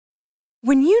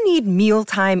When you need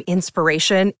mealtime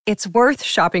inspiration, it's worth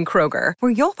shopping Kroger,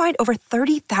 where you'll find over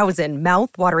 30,000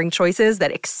 mouth-watering choices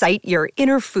that excite your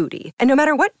inner foodie. And no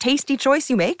matter what tasty choice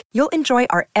you make, you'll enjoy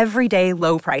our everyday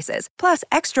low prices, plus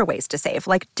extra ways to save,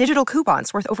 like digital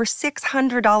coupons worth over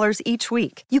 $600 each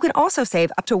week. You can also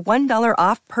save up to $1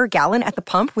 off per gallon at the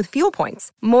pump with fuel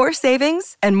points. More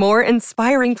savings and more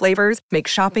inspiring flavors make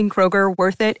shopping Kroger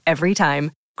worth it every time.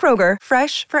 Kroger,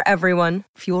 fresh for everyone.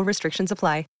 Fuel restrictions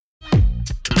apply.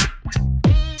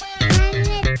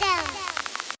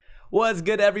 What's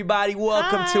good, everybody?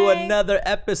 Welcome to another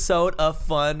episode of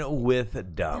Fun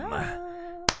with Dumb.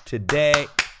 Today,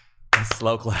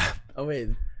 slow clap. Oh wait,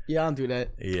 yeah, I'll do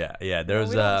that. Yeah.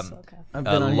 There's a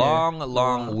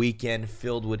long weekend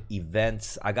filled with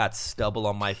events. I got stubble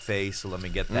on my face, so let me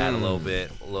get that a little bit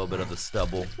of the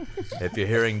stubble. If you're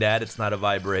hearing that, it's not a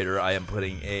vibrator. I am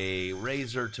putting a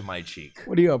razor to my cheek.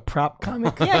 What are you, a prop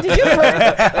comic? Yeah, did you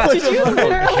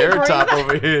literally Carrot top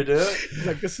over here, dude. He's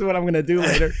like, this is what I'm gonna do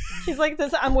later. He's like,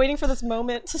 this. I'm waiting for this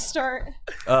moment to start.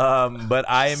 But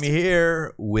I am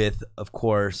here with, of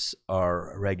course,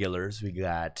 our regulars. We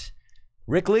got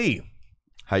Rick Lee.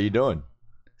 How you doing?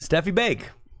 Steffi Bake.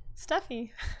 Steffi.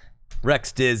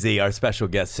 Rex Dizzy, our special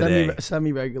guest today.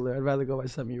 Semi-regular. I'd rather go by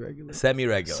semi-regular.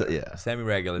 Semi-regular.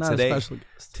 Semi-regular. Not a special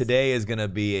guest. Today is going to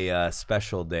be a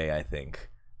special day, I think.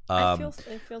 It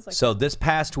feels like so this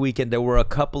past weekend, there were a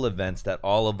couple events that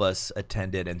all of us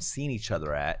attended and seen each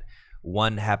other at.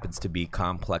 One happens to be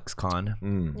Complex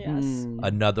Con. Yes.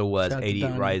 Another was Shout out to 88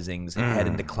 Donnie. Rising's Head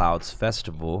in the Clouds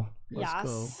Festival.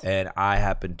 Yes. And I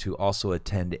happened to also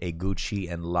attend a Gucci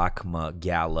and Lakma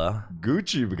gala.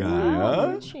 Gucci guy, huh?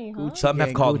 Gucci, huh? Some have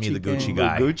gang, called Gucci me the Gucci gang.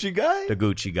 guy. The Gucci guy? The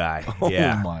Gucci guy. Oh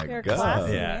Yeah. my You're god.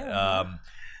 classy. Yeah.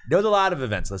 There was a lot of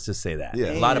events, let's just say that.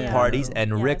 Yeah. A lot of Yeah. parties.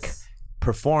 And Yes. Rick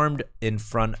performed in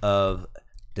front of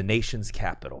the nation's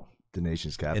capital. The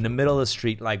nation's capital. In the middle of the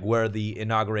street, like where the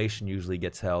inauguration usually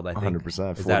gets held, I think.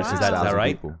 100%. Is that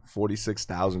right?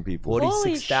 46,000 people.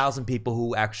 46,000 people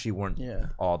who actually weren't Yeah.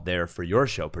 all there for your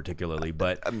show particularly,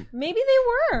 but Maybe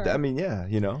they were. I mean, yeah,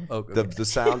 you know, Okay. the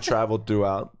sound traveled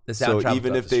throughout. The sound so traveled even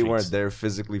throughout if the they streets. weren't there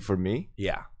physically for me,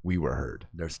 yeah, we were heard.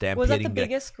 they're stampeding. Was that the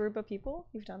biggest group of people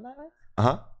you've done that with?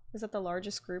 Uh-huh. Is that the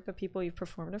largest group of people you've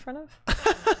performed in front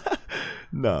of?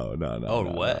 No. Oh,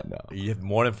 what? No. You have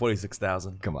more than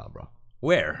 46,000? Come on, bro.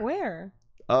 Where? Where?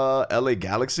 LA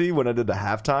Galaxy when I did the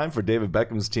halftime for David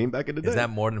Beckham's team back in the day. Is that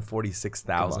more than Come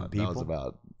 46,000 on, people? That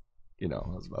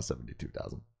was about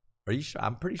 72,000. Are you sure?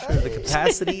 I'm pretty sure the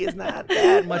capacity is not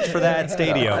that much for that I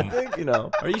stadium. think,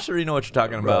 Are you sure you know what you're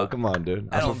talking Bro, about? come on, dude.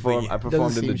 I don't think- I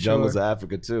performed in the seem jungles sure. of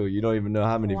Africa too. You don't even know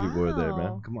how many people were there, Wow.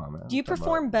 man. Come on, man. Do you Come on.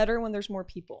 perform better when there's more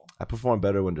people? I perform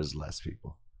better when there's less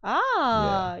people.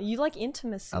 You like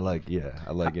intimacy. I like,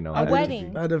 A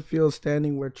wedding. How to feel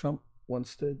standing where Trump once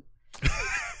stood.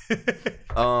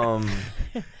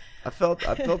 I felt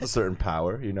a certain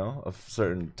power, a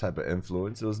certain type of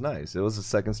influence. It was nice. It was the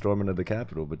second storming of the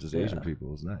Capitol, but just Asian people.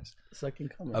 It was nice.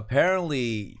 Second coming.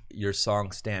 Apparently, your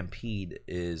song Stampede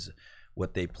is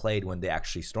what they played when they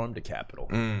actually stormed the Capitol.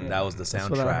 That was the what I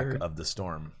soundtrack heard. of the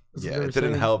storm. That's Yeah, what they it were didn't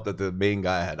saying. help that the main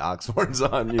guy had ox horns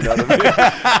on. You know what I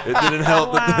mean? It didn't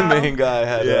help that the main guy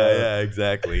had.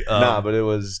 Exactly. But it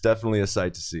was definitely a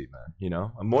sight to see, man.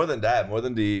 More than that, more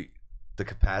than the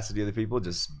capacity of the people,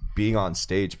 just being on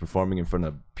stage performing in front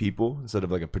of people instead of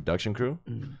like a production crew.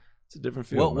 It's a different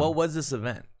feel. What was this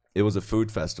event? It was a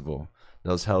food festival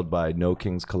that was held by No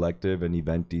Kings Collective and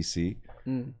Event DC,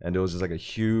 and it was just like a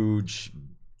huge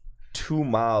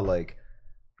 2-mile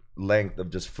length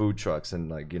of just food trucks and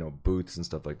booths and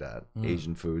stuff like that,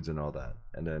 Asian foods and all that.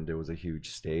 And then there was a huge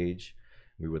stage.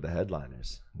 We were the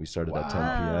headliners. We started at 10 p.m.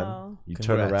 Wow. You Congrats,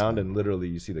 turn around man. and literally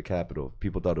you see the Capitol.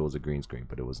 People thought it was a green screen,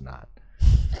 but it was not.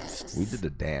 We did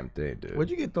the damn thing, dude. Where'd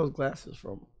you get those glasses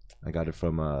from? I got it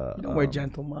from You don't wear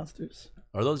Gentle Monsters.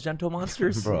 Are those gentle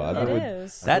monsters? bro. I've It been with,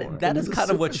 is. That is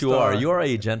kind of what you are. You are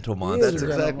a gentle monster. that's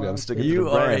exactly. I'm sticking to You the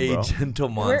are brand, a bro. gentle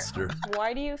monster.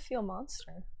 Why do you feel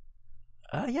monster?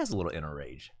 He has a little inner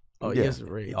rage. Oh, Yeah. yes,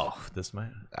 rage. Oh, this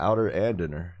man. Outer and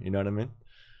inner. You know what I mean?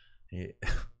 Yeah.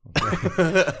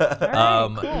 All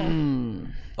right, cool.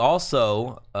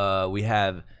 Also, we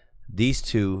have these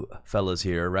two fellas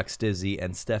here, Rex Dizzy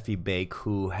and Steffi Bake,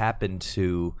 who happened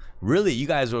to really, you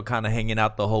guys were kind of hanging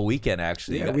out the whole weekend,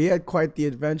 actually. Yeah, we had quite the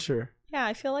adventure. Yeah,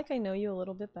 I feel like I know you a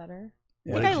little bit better.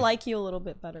 Yeah. I think I like you a little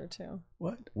bit better too.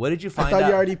 What? What did you I find thought out?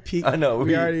 you already peaked. I know, We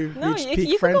we- already No, reached you peak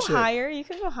can friendship. go higher. You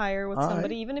can go higher with All right.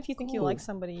 somebody, even if you think you Cool. like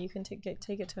somebody. You can take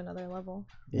it to another level.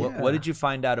 What did you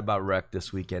find out about Rec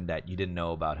this weekend that you didn't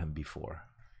know about him before?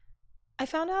 I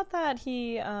found out that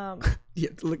he You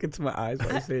have to look into my eyes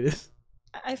while I say this.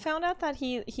 I found out that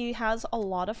he has a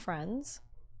lot of friends.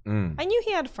 Mm. I knew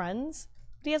he had friends,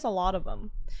 but he has a lot of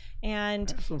them.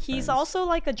 And he's also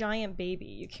like a giant baby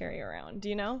you carry around,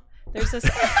 you know? There's this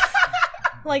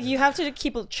like you have to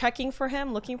keep checking for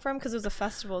him, looking for him, because it was a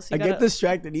festival. So I get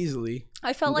distracted easily.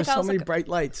 I felt like There's I was so many like, bright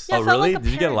lights. Yeah, Oh, I felt really? like a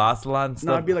Did you get parent. lost a lot and No,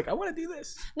 stuff? I'd be like, I want to do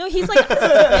this. No, he's like,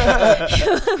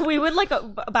 we would like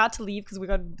about to leave because we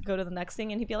got to go to the next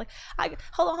thing, and he'd be like,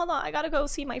 hold on, I gotta go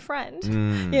see my friend,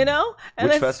 you know? And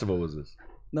Which then festival was this?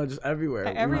 No, just everywhere.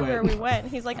 everywhere we went,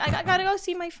 he's like, I gotta go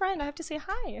see my friend. I have to say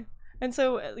hi. And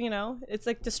so, you know, it's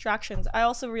like distractions. I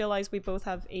also realized we both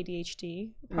have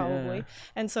ADHD, probably. Yeah.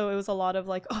 And so it was a lot of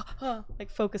like, like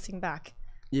focusing back.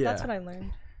 Yeah. That's what I learned.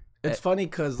 It's funny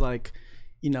because, like,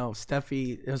 you know,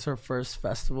 Steffi, it was her first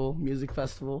festival, music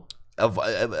festival.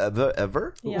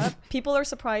 Ever? Yeah. People are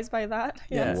surprised by that.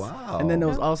 Yes. Wow. And then it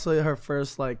was also her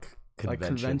first, like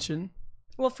Convention. convention.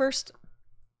 Well, first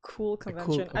cool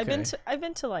convention. I've been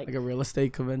okay. to like Like a real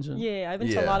estate convention. I've been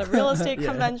to a lot of real estate Yeah.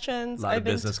 conventions. A lot I've of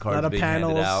been business to, cards lot of being handed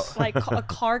panels. out. like a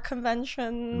car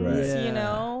conventions, Right. Yeah. you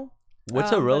know.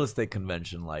 What's a real but estate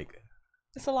convention like?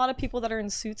 It's a lot of people that are in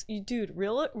suits. Dude,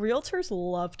 realtors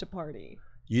love to party.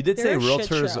 You did They're say a shit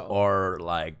realtors show. are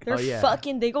like They're yeah.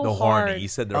 fucking. They go the hard. horny. You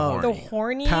said they're Oh. The horny.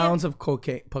 horny Pounds of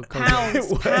cocaine.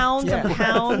 pounds Yeah. and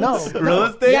pounds. No. Real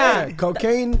estate? Yeah,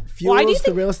 cocaine Why do fuels you the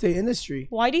think- real estate industry.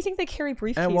 Why do you think they carry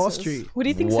briefcases? And Wall Street. What do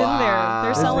you think's in there? Wow.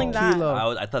 They're There's selling a that.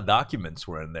 kilo. I thought documents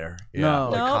were in there. Yeah. No.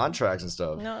 Like No. contracts and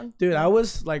stuff. No. Dude, I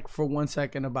was like for 1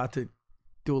 second about to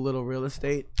do a little real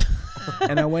estate,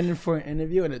 and I went in for an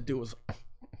interview, and the dude was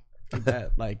like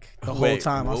that, like the whole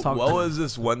time I was talking. What to him. was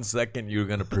this 1 second you were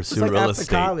gonna It's pursue like real after estate?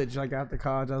 college? Like after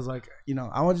college, I was like, you know,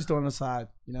 I want to just do it on the side,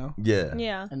 you know. Yeah.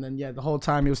 Yeah. And then the whole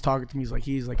time he was talking to me,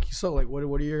 he's like, so like, what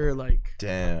are your like,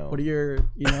 Damn. what are your,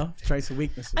 you know, strengths and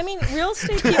weaknesses? I mean, real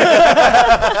estate people.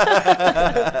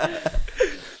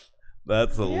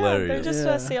 That's Yeah, hilarious. they're just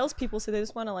Yeah. salespeople, so they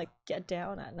just want to like get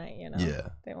down at night, you know. Yeah.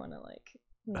 They want to like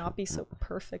not be so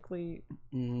perfectly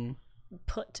Mhm.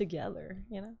 put together,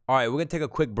 you know. All right, we're going to take a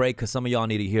quick break because some of y'all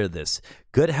need to hear this.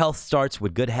 Good health starts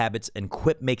with good habits, and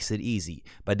Quip makes it easy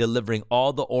by delivering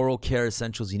all the oral care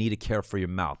essentials you need to care for your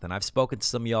mouth. And I've spoken to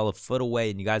some of y'all a foot away,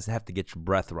 and you guys have to get your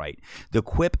breath right. The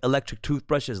Quip electric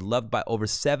toothbrush is loved by over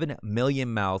 7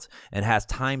 million mouths and has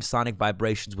timed sonic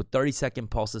vibrations with 30-second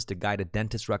pulses to guide a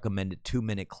dentist-recommended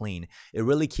 2-minute clean. It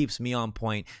really keeps me on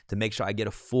point to make sure I get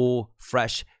a full,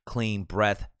 fresh, clean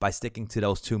breath by sticking to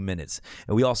those 2 minutes.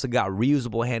 And we also got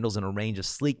reusable handles in a range of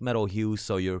sleek metal hues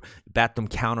so your bathroom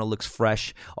counter looks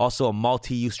fresh. Also a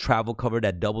multi-use travel cover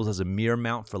that doubles as a mirror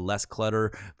mount for less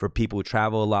clutter for people who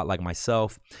travel a lot like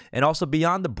myself. And also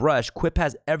beyond the brush, Quip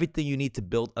has everything you need to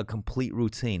build a complete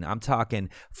routine. I'm talking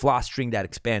floss string that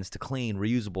expands to clean,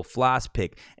 reusable floss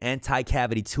pick,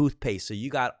 anti-cavity toothpaste, so you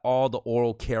got all the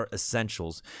oral care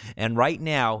essentials. And right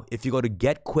now, if you go to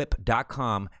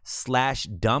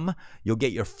getquip.com/dumb, you'll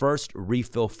get your first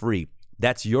refill free.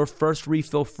 That's your first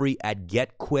refill free at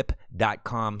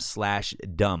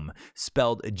getquip.com/dumb.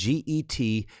 Spelled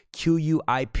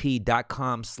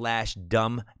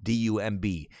GETQUIP.com/dumb,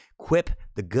 DUMB. Quip,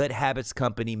 the good habits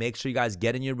company. Make sure you guys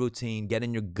get in your routine, get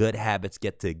in your good habits.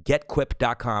 Get to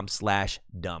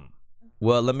getquip.com/dumb.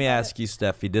 Well, let me ask you,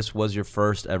 Steffi. This was your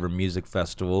first ever music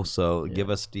festival, so give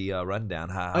us the rundown.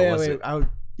 How was it?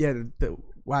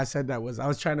 Why I said that was I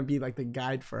was trying to be like the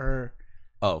guide for her,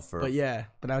 Oh, but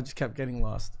I just kept getting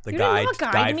lost. the You did guide not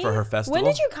guide me? for her festival. When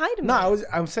did you guide me? No,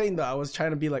 I'm saying though, I was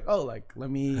trying to be like, oh, like let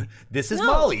me. This is No.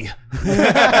 Molly.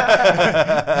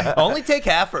 Only take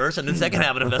half first, and then second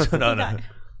half of the festival. No.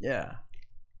 Yeah.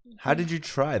 How did you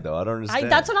try though? I don't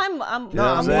understand. That's what I'm know what I'm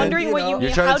I'm saying? wondering You what you know? mean.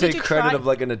 You're trying How to did take you credit try? of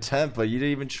like an attempt, but you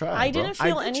didn't even try. I bro. didn't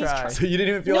feel I did any try. stress. So you didn't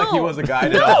even feel No. like he was a guide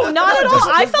at No, all? not at all. just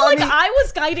I the felt like funny- I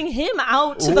was guiding him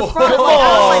out to the Whoa. front.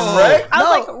 Like, I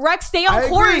was like, Rex, stay on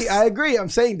course. I agree. I'm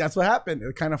saying that's what happened.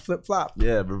 It kind of flip flop.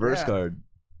 Yeah, reverse Yeah. card.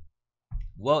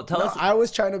 Well, tell us. I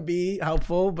was trying to be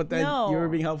helpful, but then No. you were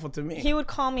being helpful to me. He would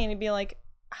call me and he'd be like,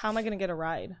 how am I going to get a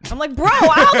ride? I'm like, bro,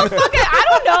 how the fuck? I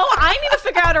don't know. I need to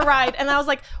figure out a ride. And I was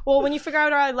like, well, when you figure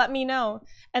out a ride, let me know.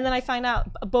 And then I find out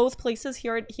both places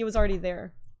he was already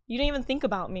there. You didn't even think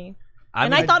about me. I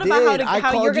And mean, I thought about did. I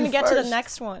how you're called going to you get to the first.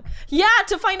 next one. Yeah,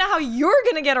 to find out how you're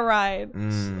going to get a ride.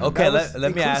 okay, That was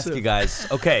let me ask inclusive. you guys.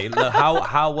 Okay,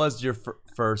 how was your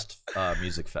first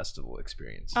music festival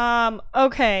experience?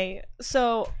 Okay,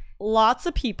 so lots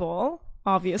of people,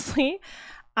 obviously.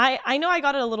 I know I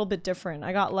got it a little bit different.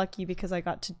 I got lucky because I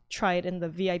got to try it in the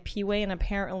VIP way, and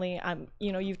apparently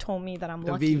you've told me that I'm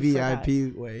The lucky for that.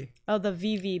 VVIP way. Oh, the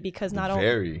VV, because not only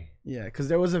Very. Yeah, because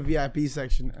there was a VIP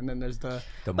section, and then there's the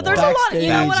but there's a lot. You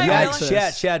know what I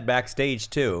realized? She had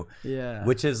backstage too. Yeah.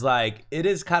 Which is like, it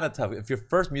is kind of tough. If your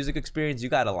first music experience, you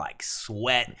gotta like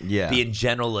sweat. Yeah. Be in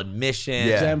general admission.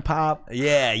 Yeah. Gen pop.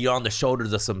 Yeah, you're on the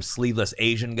shoulders of some sleeveless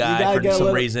Asian guy for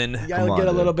some reason. You gotta get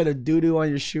a little bit of doo-doo on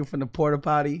your shoe from the porta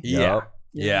potty. Yeah.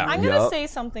 Yeah. I'm gonna say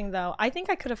something though. I think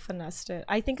I could have finessed it.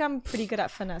 I think I'm pretty good at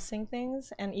finessing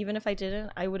things, and even if I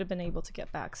didn't, I would have been able to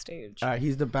get backstage. All right,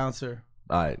 he's the bouncer.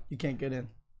 All right. You can't get in.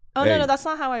 Oh no, that's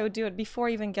not how I would do it. Before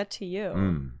I even get to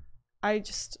you, I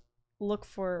just look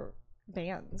for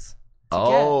bands.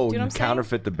 Oh, you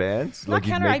counterfeit the bands? Not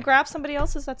counter. I grab somebody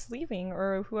else's that's leaving,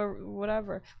 or whoever,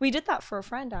 whatever. We did that for a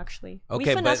friend actually.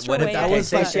 Okay, but what if that was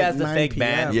say she has the fake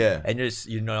band? Yeah, and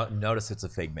you notice it's a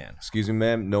fake band. Excuse me,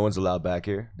 ma'am. No one's allowed back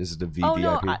here. This is the VVIP. Oh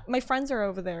no, my friends are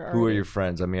over there. Who are your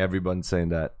friends? I mean, everyone's saying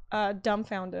that.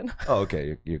 Dumbfounded. Oh,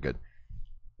 okay, you're good.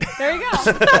 There you go.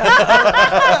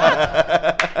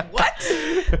 What?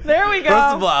 There we go.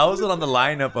 First of all, I wasn't on the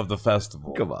lineup of the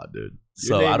festival. Come on, dude.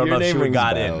 So I don't know if she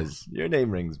got in. Your name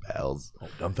rings bells. Oh,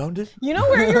 Dumbfounded? You know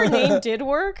where your name did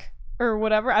work? Or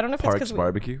whatever. I don't know if Parks it's because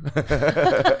Barbecue.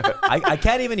 I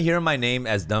can't even hear my name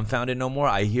as Dumbfounded no more.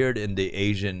 I hear it in the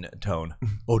Asian tone.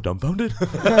 Oh, Dumbfounded?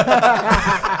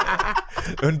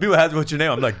 When people ask me what's your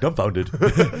name, I'm like, Dumbfounded.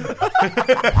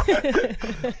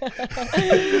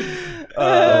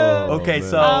 Okay,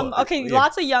 so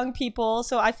lots of young people,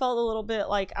 so I felt a little bit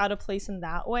like out of place in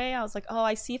that way. I was like, oh,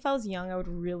 I see, if I was young I would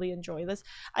really enjoy this.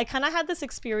 I kind of had this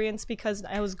experience because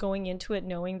I was going into it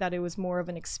knowing that it was more of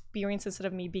an experience instead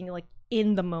of me being like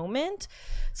in the moment.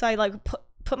 So I like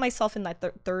put myself in that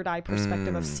third eye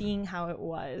perspective of seeing how it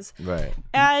was. Right.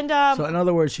 And so in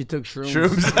other words, she took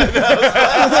shrooms.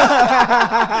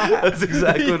 That's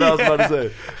exactly what I was about to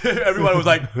say. Everyone was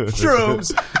like,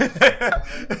 shrooms.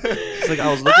 It's like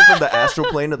I was looking from the astral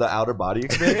plane to the outer body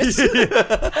experience.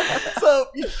 So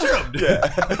you shroomed. Yeah.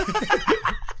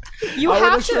 You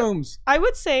have to. I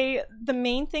would say the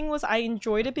main thing was I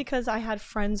enjoyed it because I had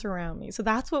friends around me. So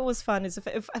that's what was fun. Is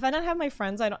if I didn't have my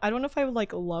friends, I don't know if I would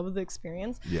like love the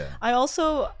experience. Yeah. I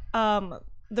also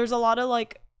there's a lot of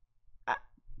like,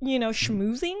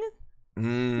 schmoozing.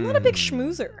 I'm not a big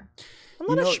schmoozer. I'm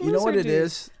not a schmoozer. You know what it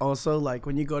is? Also, like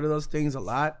when you go to those things a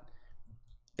lot,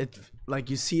 it's like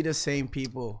you see the same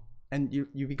people. And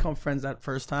you become friends that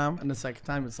first time, and the second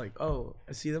time it's like, oh,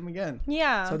 I see them again.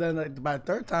 Yeah. So then like, by the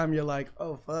third time you're like,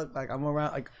 oh fuck, like I'm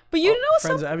around, like. But you know,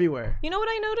 friends are everywhere. You know what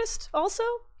I noticed also?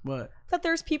 What? That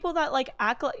there's people that like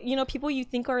act like, people you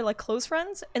think are like close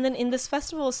friends, and then in this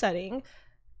festival setting,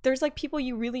 there's like people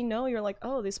you really know. You're like,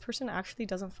 oh, this person actually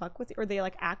doesn't fuck with you, or they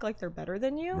like act like they're better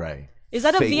than you. Right. Is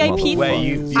that a VIP thing?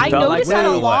 You I noticed that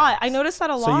a lot. I noticed that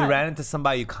a lot. So you ran into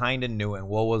somebody you kind of knew, and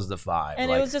what was the vibe? And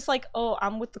it was just like, oh,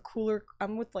 I'm with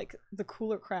like the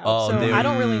cooler crowd. Oh, so I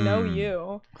don't really know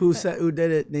you. Who did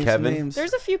it? Name Kevin? Some names.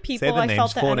 There's a few people I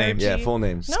felt the energy. Yeah, full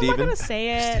names. No, Steven? I'm not gonna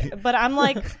say it, but I'm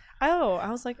like, I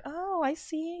was like, oh, I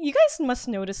see. You guys must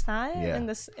notice that in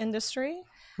this industry.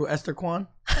 Who, Esther Kwan?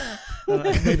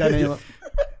 Made that name up.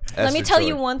 Let me tell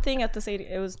you one thing. At this age,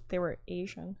 they were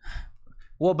Asian.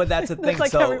 Well, but that's the thing.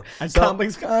 Like at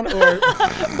Comics Con or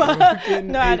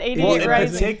no, at 88. Well, in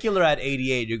particular, at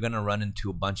 88, you're gonna run into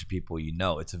a bunch of people you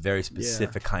know. It's a very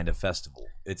specific kind of festival.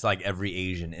 It's like every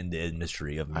Asian in the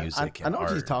industry of music. I know what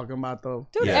she's talking about, though.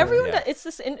 Dude, everyone. It's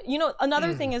this.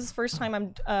 Another thing is first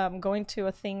time I'm going to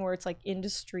a thing where it's like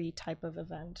industry type of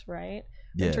event, right?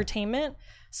 Yeah. Entertainment.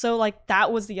 So like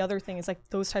that was the other thing, is like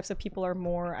those types of people are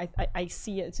more, I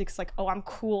see it, it's like, oh, I'm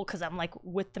cool because I'm like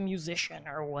with the musician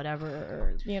or whatever,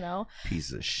 or,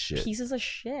 pieces of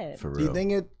shit for real. Do you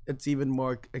think it's even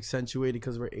more accentuated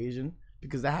because we're Asian?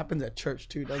 Because that happens at church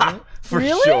too, doesn't it? For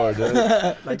sure, dude.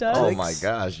 It does? Oh my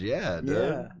gosh, yeah, dude.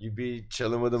 Yeah. You be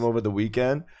chilling with them over the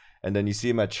weekend, and then you see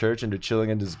him at church and they're chilling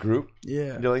in this group.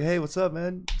 Yeah. And you're like, hey, what's up,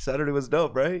 man? Saturday was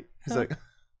dope, right? He's like,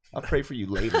 I'll pray for you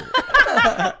later.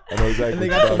 I know exactly.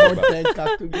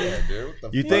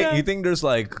 You think there's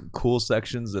like cool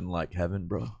sections in like heaven,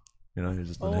 bro? You're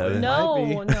just in heaven.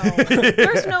 No.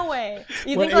 There's no way.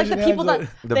 You think like the people that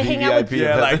they hang out with?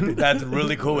 Yeah, like that's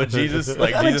really cool with Jesus,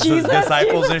 like Jesus'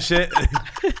 disciples and shit. Like,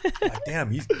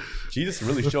 damn, Jesus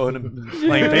really showing him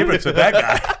playing favorites with that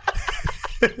guy.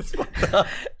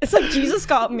 It's like Jesus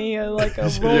got me a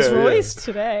Rolls Royce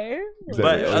today.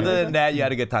 Exactly. But other than that, you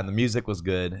had a good time. The music was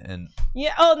good, and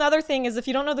another thing is if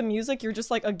you don't know the music, you're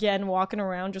just like again walking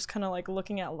around, just kind of like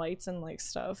looking at lights and like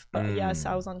stuff. But yes,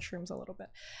 I was on shrooms a little bit.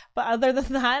 But other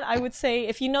than that, I would say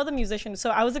if you know the musician,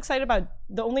 so I was excited about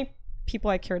the only people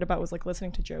I cared about was like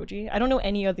listening to Joji. I don't know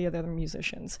any of the other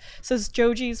musicians. So it's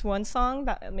Joji's one song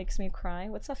that makes me cry.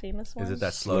 What's that famous one? Is it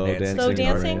that slow dancing? Slow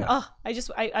dancing. Right.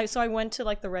 Oh, so I went to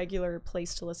like the regular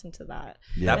place to listen to that.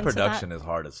 That And production is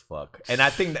hard as fuck, and I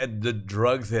think that the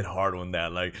drugs hit hard on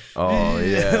that. Like, Oh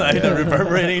yeah, like the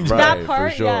reverberating. Right, that for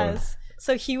part, sure. yes.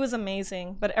 So he was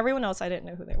amazing, but everyone else I didn't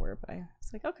know who they were. But I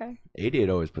was like, okay. 88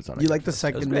 always puts on. You like the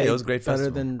second great. day? It was a great better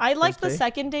festival. than I liked the first day?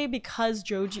 second day because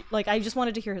Joji, like, I just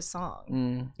wanted to hear his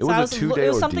song. It was a 2-day It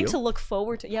was something ordeal? to look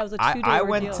forward to. Yeah, it was a 2-day I ordeal,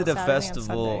 went to the Saturday and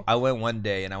festival. Sunday. I went one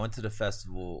day, and I went to the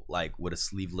festival like with a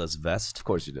sleeveless vest. Of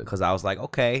course you did. Because I was like,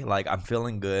 okay, like I'm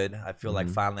feeling good. I feel like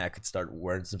finally I could start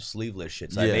wearing some sleeveless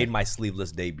shit. So I Yeah. made my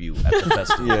sleeveless debut at the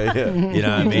festival. Yeah, yeah. You know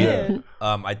what I mean?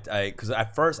 did. Because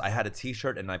at first I had a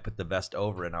T-shirt and I put the vest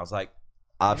over, and I was like,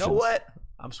 Options. you know what?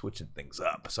 I'm switching things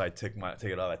up. So I take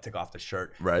it off. I took off the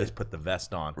shirt. Right. Just put the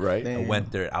vest on. Right. I Damn.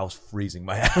 went there. I was freezing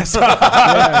my ass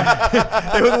off.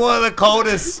 It was one of the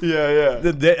coldest Yeah,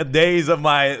 yeah. days of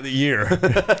my year.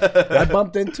 I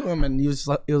bumped into him and it was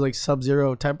like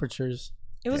sub-zero temperatures.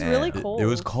 It was really cold. It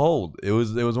was cold. It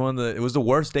was the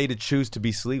worst day to choose to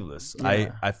be sleeveless.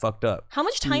 Yeah. I fucked up. How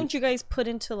much time did you guys put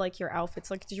into like your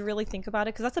outfits? Like, did you really think about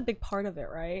it? Because that's a big part of it,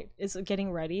 right? Is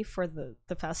getting ready for the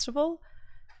festival.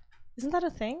 Isn't that a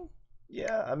thing?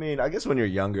 Yeah, I mean, I guess when you're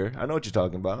younger, I know what you're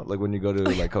talking about. Like when you go to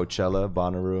like Coachella,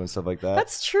 Bonnaroo, and stuff like that.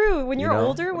 That's true. When you're know?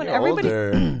 older, when you're everybody,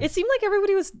 older. it seemed like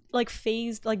everybody was like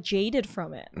phased, like jaded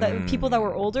from it. That people that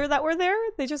were older that were there,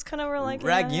 they just kind of were like,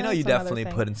 Rag, "Yeah, you know, you it's another definitely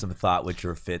thing." put in some thought with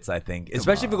your fits. I think,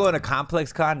 especially if you're going to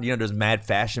Complex Con. You know, there's mad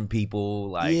fashion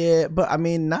people. Like, Yeah, but I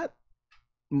mean, not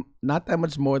that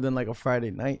much more than like a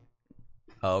Friday night.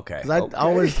 oh, okay, 'Cause I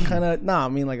always kind of I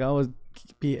mean, like I always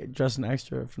be dressing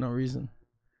extra for no reason.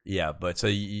 yeah. But so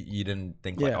you didn't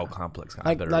think like, Yeah. oh, Complex Con,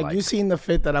 Like better, you seen the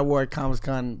fit that I wore at Comic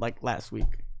Con like last week.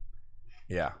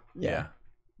 yeah.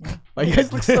 Like you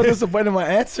guys look so disappointed in my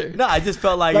answer. No, I just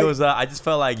felt like, Like- it was. I just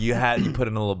felt like you put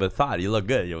in a little bit of thought. You look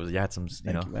good. You had some,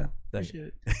 you know. Thank you, man. Thank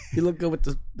Appreciate it. You look good with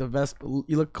the vest, but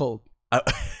you look cold.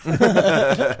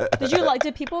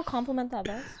 Did people compliment that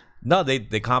vest? No, they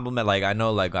compliment, like, I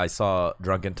know, like I saw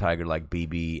Drunken Tiger, like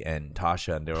BB and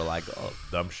Tasha, and they were like, oh,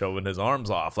 them showing his arms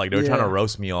off. Like they were trying to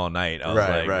roast me all night. I was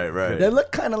Right, like, right. They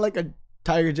look kind of like a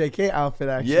Tiger JK outfit,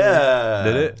 actually. Yeah.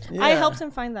 Did it? Yeah. I helped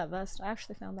him find that vest. I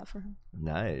actually found that for him.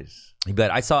 Nice. But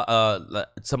I saw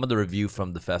some of the review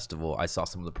from the festival. I saw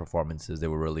some of the performances. They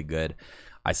were really good.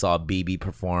 I saw BB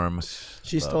perform.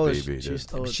 She stole it. baby, She dude.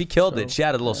 stole it. She killed So, it. She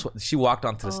had a little. She walked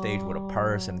onto the stage with a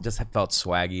purse and just felt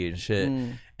swaggy and shit.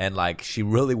 And like she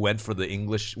really went for the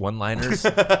English one-liners.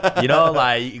 You know,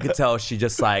 like you could tell she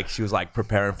was like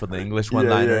preparing for the English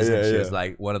one-liners. yeah, and she yeah. was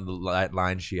like, one of the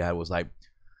lines she had was like,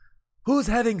 "Who's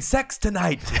having sex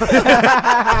tonight?"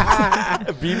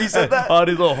 BB said that. All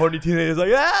these little horny teenagers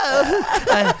like,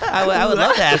 I would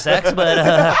love to have sex, but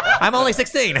I'm only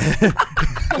 16.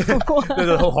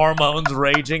 The whole hormones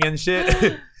raging and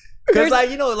shit. Because, like,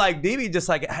 you know, like, BB just,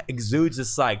 like, exudes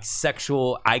this, like,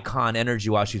 sexual icon energy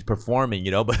while she's performing,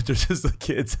 you know? But there's just the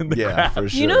kids in the Yeah, crowd. for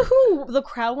sure. You know who the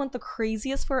crowd went the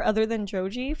craziest for other than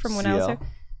Joji from when I was CL? there?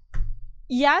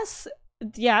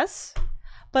 Yes.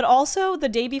 But also the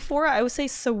day before, I would say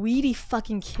Saweetie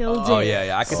fucking killed it. Oh,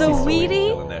 yeah. I can see Saweetie? Saweetie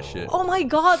killing that shit. Oh my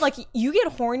god! Like you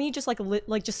get horny just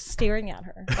like just staring at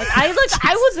her. Like I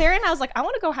was there and I was like, I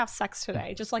want to go have sex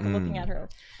today, just like looking at her.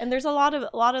 And there's a lot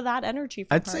of that energy.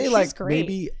 From I'd her. say She's like great.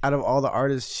 maybe out of all the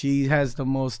artists, she has the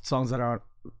most songs that are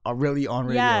really on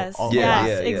radio. Yes, all Yeah, yes,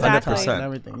 yeah, yeah. exactly. 100%. and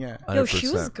everything. Yeah. Yo, she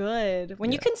was 100%. good.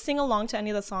 When you can sing along to any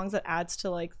of the songs, that adds to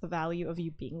like the value of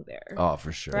you being there. Oh,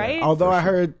 for sure. Right? Although I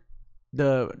heard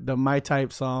the My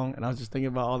Type song, and I was just thinking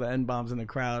about all the N bombs in the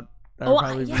crowd that Oh, were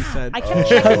probably being said. I kept I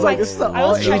checking was like, this is the I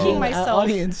was all checking Asian myself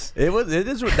audience.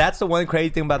 That's the one crazy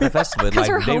thing about the festival. because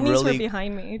Like, her they homies were really,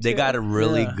 behind me. they too. got a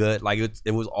really Yeah. good, like,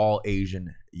 it was all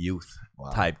Asian youth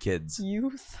type kids.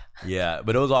 youth. Yeah,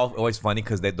 but it was always funny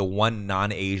because the one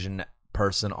non-Asian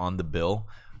person on the bill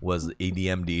was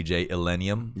EDM DJ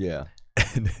Illenium. Yeah.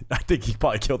 And I think he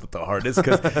probably killed it the hardest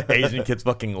because Asian kids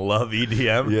fucking love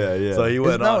EDM. Yeah, yeah. So he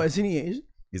went on. Isn't he Asian?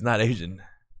 He's not Asian.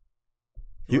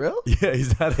 For real? Yeah,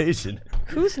 he's not Asian.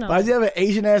 Who's not? Why does he have an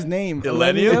Asian ass name?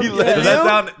 Illenium? Yeah. Does that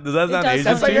sound does Asian?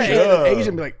 That's like to an you? Yeah.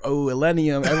 Asian be like, oh,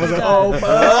 Illenium. Everyone's like, oh,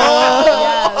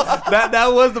 Yes. That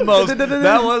was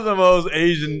the most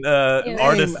Asian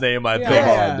artist name I Yeah. think. Come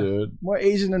Yeah. on, dude. more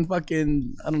Asian than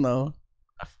fucking, I don't know.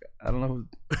 I don't know.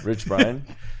 Rich Brian.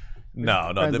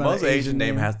 No, That's the not most an Asian Asian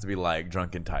name name. has to be like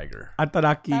Drunken Tiger.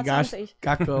 Ataraki That sounds Asian.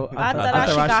 Gakko.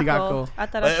 Atarashi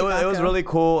Gakko. It was really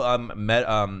cool. Met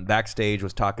backstage,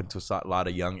 was talking to a lot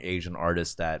of young Asian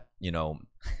artists that, you know,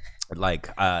 like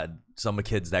some of the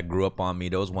kids that grew up on me.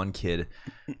 There was one kid,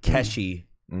 Keshi,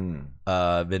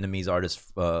 Vietnamese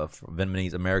artist,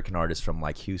 Vietnamese American artist from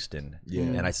like Houston. Yeah.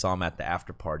 And I saw him at the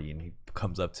after party, and he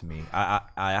comes up to me.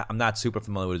 I'm not super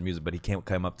familiar with his music, but he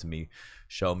came up to me,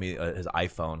 showed me his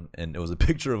iPhone, and it was a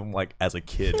picture of him like as a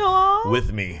kid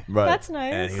with me. Right. That's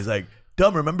nice. And he was like,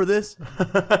 "Dumb, remember this?"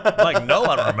 I'm like, "No,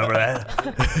 I don't remember that.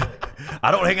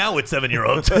 I don't hang out with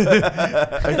 7-year-olds."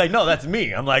 He's like, "No, that's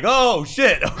me." I'm like, "Oh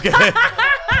shit, okay."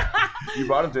 You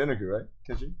brought him to interview, right?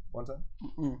 Kesha, one time?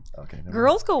 Okay.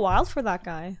 Girls go wild for that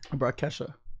guy. I brought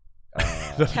Kesha.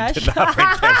 Kesha.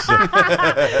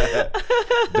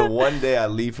 The one day I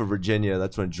leave for Virginia,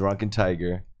 that's when Drunken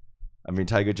Tiger,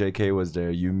 Tiger JK was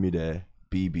there, Yumide,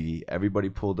 BB, everybody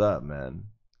pulled up, man.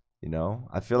 You know,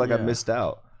 I feel like I missed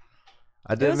out.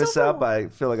 I didn't miss out, but I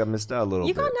feel like I missed out a little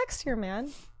bit. You got next year,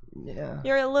 man. Yeah.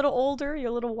 You're a little older.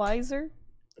 You're a little wiser.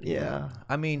 Yeah.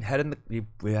 I mean,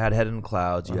 we had Head in the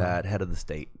Clouds. You had Head of the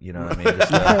State. You know what I mean?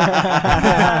 Just, we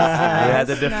had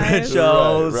the different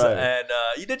shows, right. And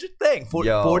you did your thing.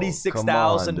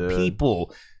 46,000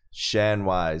 people.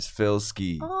 Shanwise,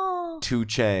 Philski, Two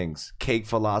Changs, Cake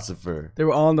Philosopher. They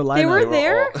were all on the lineup. They were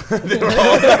there?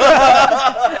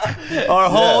 Our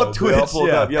whole Twitch. They all pulled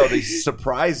up. Yo, they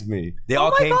surprised me. They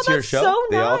all came to your show? So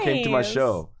they all came to my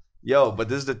show. Yo, but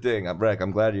this is the thing. Rek,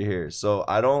 I'm glad you're here. So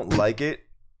I don't like it.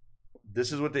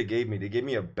 This is what they gave me. They gave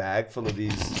me a bag full of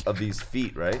these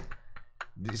feet, right?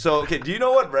 So, okay, do you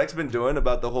know what Rek's been doing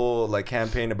about the whole like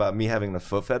campaign about me having the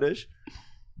foot fetish?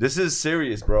 This is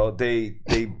serious, bro. They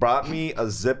brought me a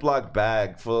Ziploc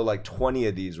bag full of like 20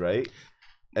 of these, right?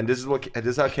 And this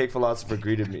is how Cake Philosopher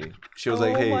greeted me. She was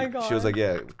like, "Hey," she was like,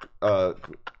 "Yeah,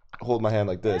 hold my hand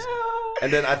like this."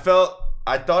 And then I thought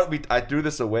I threw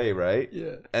this away, right?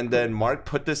 Yeah. And then Mark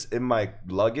put this in my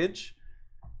luggage,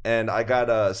 and I got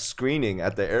a screening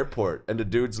at the airport, and the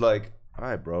dude's like, "All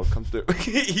right, bro, come through."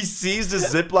 He sees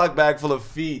this Ziploc bag full of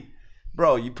feet.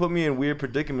 Bro, you put me in weird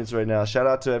predicaments right now. Shout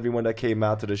out to everyone that came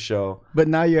out to the show. But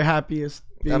now you're happiest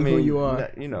being who you are.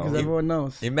 You know, because everyone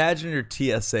knows. Imagine your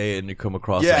TSA and you come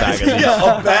across a bag of these.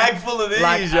 A bag full of these,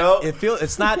 like, yo.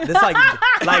 It's not. This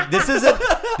like this isn't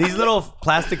these little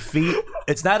plastic feet.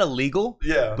 It's not illegal.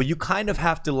 Yeah. But you kind of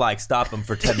have to like stop them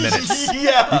for 10 minutes.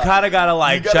 Yeah. You kind of gotta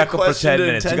like check them for 10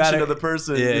 minutes. You gotta of the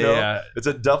person. You know? Yeah. It's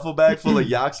a duffel bag full of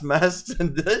Yachts masks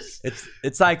and this.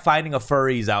 It's like finding a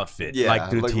furry's outfit. Yeah.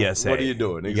 Like through TSA. What are you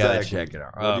doing? You Exactly. gotta check it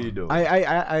out. What are you doing?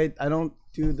 I don't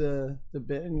do the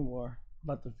bit anymore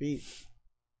about the feet.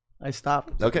 I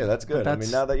stopped. Okay, that's good. I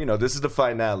mean, now that you know, this is the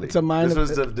finale. It's a minor.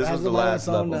 This was the last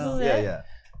level. Yeah.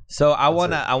 So I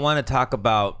wanna talk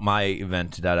about my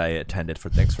event that I attended.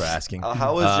 Thanks for asking.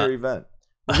 How was your event?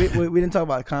 we didn't talk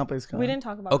about Complex Con. We didn't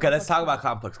talk about. Okay, let's talk about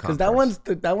Complex Con. Because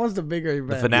that one's the bigger event.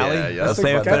 The finale. Yeah, Let's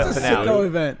save it for the finale. Sicko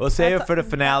event. We'll save it for the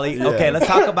finale. Yeah. Okay, let's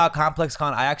talk about Complex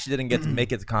Con. I actually didn't get to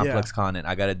make it to Complex Con, and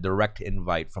I got a direct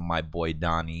invite from my boy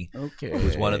Donnie. Okay.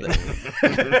 Who's one of the.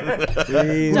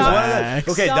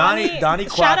 Okay, Donnie.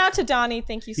 Shout out to Donnie.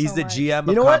 Thank you so much. He's the GM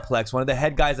of Complex, one of the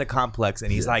head guys at Complex,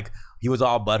 and he's like, he was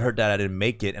all butthurt that I didn't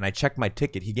make it, and I checked my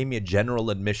ticket. He gave me a general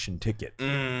admission ticket,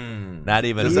 not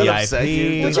even a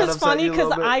VIP. Which is funny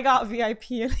because I got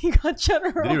VIP and he got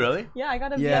general. Did you really? Yeah, I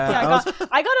got a Yeah, VIP.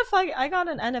 I got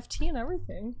an NFT and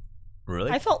everything.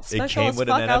 Really? I felt special as fuck.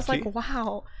 I was like,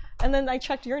 wow. And then I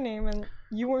checked your name and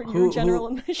you were your general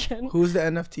admission. Who's the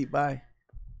NFT by?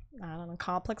 I don't know.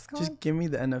 Complex Con. Just give me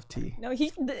the NFT. No,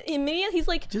 he's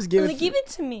like, just give it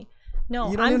to me. No,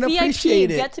 you don't I'm even VIP.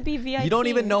 appreciate it. Get to be VIP. You don't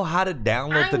even know how to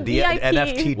download I'm the VIP.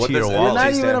 NFT What to your does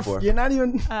wallet. You're not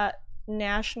even.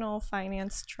 National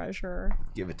Finance Treasurer.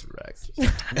 Give it to Rex.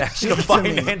 National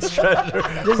Finance Treasurer.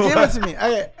 Just give it to me.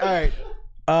 Okay, all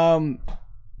right.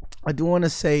 I do want to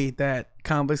say that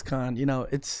Complex Con, you know,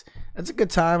 it's a good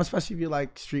time, especially if you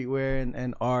like streetwear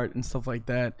and art and stuff like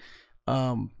that.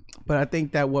 But I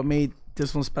think that what made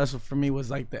this one special for me was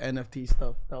like the NFT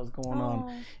stuff that was going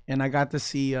on, and I got to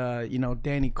see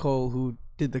Danny Cole, who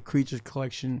did the Creatures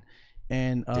collection,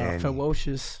 and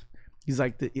Ferocious. He's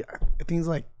like I think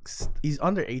he's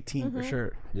under 18 for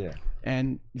sure. Yeah,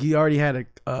 and he already had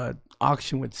a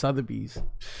auction with Sotheby's.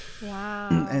 Wow.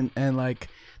 And like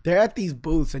they're at these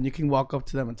booths, and you can walk up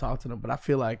to them and talk to them. But I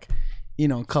feel like,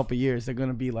 in a couple years they're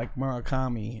gonna be like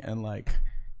Murakami and like.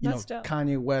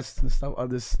 Kanye West and stuff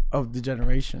of the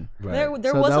generation. Right.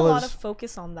 There was a lot of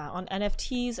focus on that, on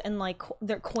NFTs, and like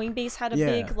their Coinbase had a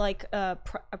big like a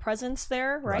presence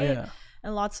there, right? Yeah.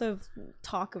 And lots of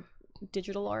talk of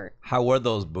digital art. How were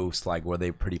those booths? Like, were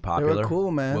they pretty popular? They were cool,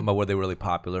 man. Were they really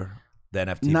popular? The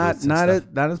NFT booths not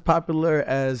as popular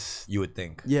as you would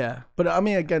think. Yeah, but I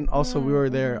mean, again, also we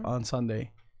were there on Sunday.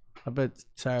 I bet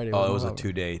Saturday. Oh, it was a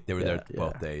 2-day. They were there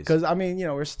both days. Because I mean,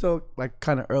 we're still like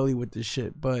kind of early with this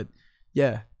shit, but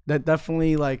yeah, that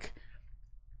definitely like.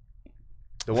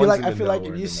 I feel like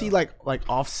if you see like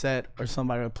Offset or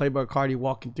somebody, or Playboi Carti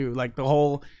walking through, like the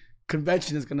whole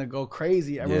convention is gonna go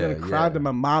crazy. Everyone's gonna crowd them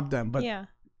and mob them. But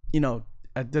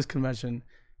at this convention,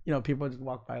 people just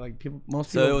walk by. Like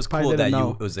most people. So it was cool that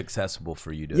it was accessible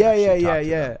for you to.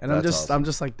 Yeah. And I'm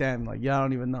just like, damn, like I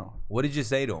don't even know. What did you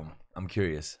say to him? I'm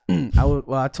curious.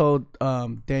 I told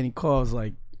Danny Cole, I was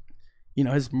like,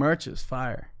 his merch is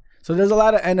fire. So there's a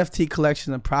lot of NFT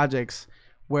collections and projects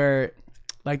where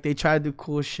like they try to do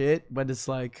cool shit, but it's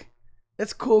like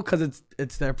it's cool because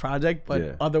it's their project,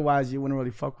 but otherwise you wouldn't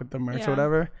really fuck with the merch or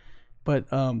whatever. But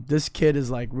this kid is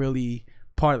like really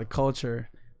part of the culture.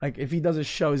 Like if he does a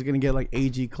show, he's gonna get like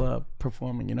AG Club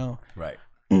performing, Right.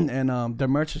 And their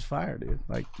merch is fire, dude.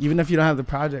 Like even if you don't have the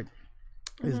project,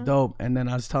 it's dope. And then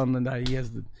I was telling him that he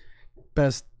has the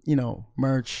best,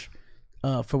 merch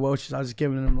for Wojciech. I was just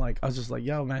giving him I was just like,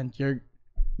 yo, man, you're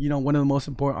one of the most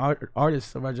important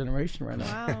artists of our generation right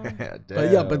now.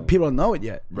 Wow. But people don't know it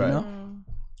yet. Right.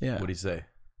 Yeah. What did he say?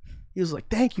 He was like,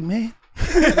 thank you, man.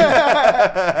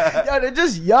 They're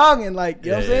just young and like,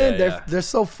 you know what I'm saying? They're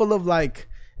so full of like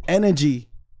energy.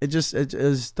 It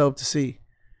is dope to see.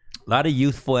 A lot of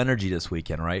youthful energy this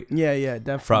weekend, right? Yeah,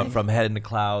 definitely. From Head in the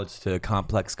Clouds to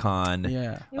Complex Con.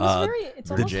 Yeah. It was it's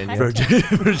Virginia.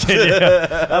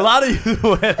 Virginia. A lot of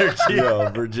youthful energy. Yo,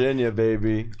 Virginia,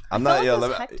 baby. It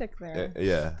was hectic there.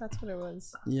 Yeah. That's what it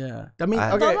was. Yeah. I mean,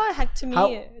 It felt like heck to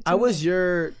me. How was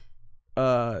your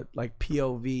like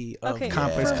POV of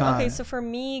Complex Con? Okay, so for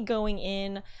me going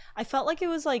in, I felt like it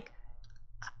was like,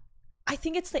 I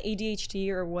think it's the ADHD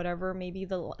or whatever, maybe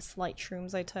the slight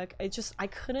shrooms I took. I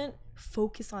couldn't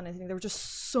focus on anything. There was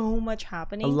just so much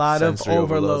happening. A lot of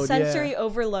overload. Sensory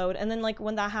overload. And then like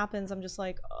when that happens, I'm just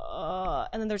like,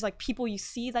 and then there's like people you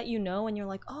see that and you're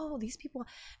like, oh, these people.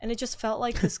 And it just felt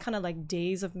like this kind of like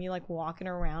days of me like walking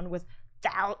around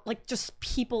without like just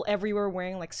people everywhere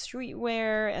wearing like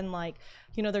streetwear and like,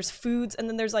 there's foods and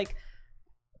then there's like,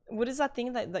 what is that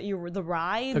thing that you were the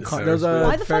ride? There's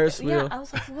a Ferris wheel. Yeah, I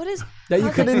was like, what is that you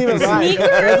couldn't even ride?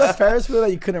 There's a Ferris wheel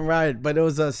that you couldn't ride, but it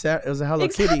was a Hello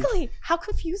Kitty. Exactly. How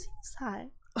confusing is that?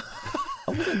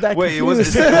 Wait, it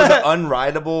was an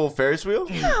unrideable Ferris wheel?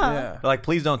 Yeah. Like,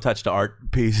 please don't touch the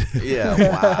art piece. Yeah.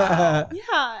 Wow.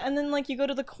 Yeah, and then like you go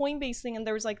to the Coinbase thing, and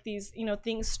there was like these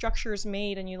structures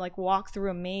made, and you like walk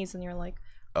through a maze, and you're like,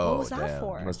 what was that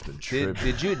for? Must have been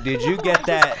tripping. Did you get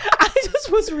that? I just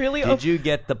was really. Did you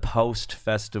get the post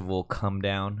festival come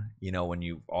down?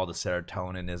 When all the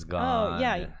serotonin is gone. Oh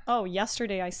yeah. Oh,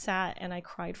 yesterday I sat and I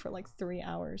cried for like 3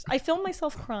 hours. I filmed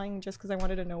myself crying just because I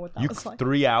wanted to know what that was like.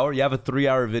 3 hours? You have a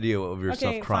 3-hour video of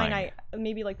yourself crying. Okay, fine.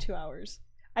 Maybe like 2 hours.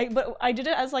 But I did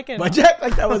it as like But Jack,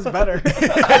 like that was better.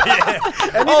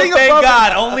 Oh, thank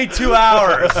God! Only 2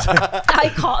 hours.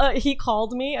 He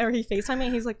called me or he FaceTimed me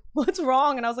and he's like, "What's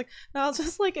wrong?" And I was like, "No, I was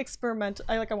just like experiment.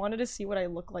 I wanted to see what I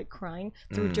look like crying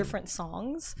through different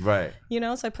songs, Right?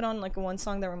 So I put on like one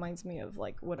song that reminds me of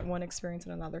like one experience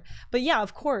and another. But yeah,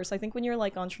 of course, I think when you're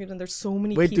like on street and there's so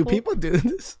many people. Wait, do people do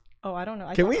this? Oh, I don't know.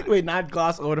 Can we not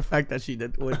gloss over the fact that she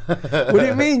did? What do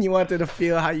you mean? You wanted to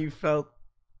feel how you felt?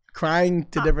 Crying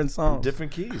to different songs,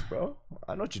 different keys, bro.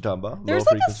 I know what you're talking about. There's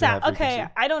like a sad. Okay,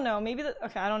 I don't know. Maybe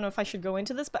I don't know if I should go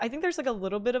into this, but I think there's like a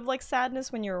little bit of like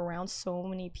sadness when you're around so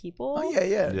many people. Oh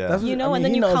yeah. That's what, and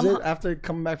then you knows come it after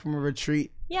coming back from a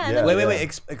retreat. Yeah. And then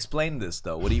wait. Explain this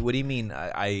though. What do you mean?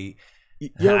 I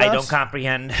don't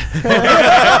comprehend.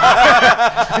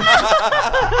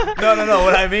 No.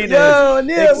 What I mean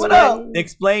is,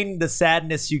 explain the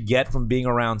sadness you get from being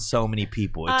around so many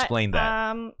people. Explain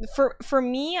that. For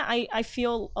me, I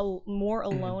feel more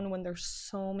alone when there's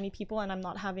so many people and I'm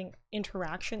not having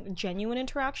genuine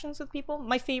interactions with people.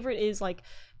 My favorite is like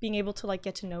being able to like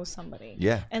get to know somebody.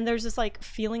 Yeah. And there's this like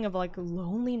feeling of like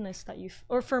loneliness that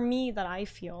or for me that I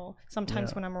feel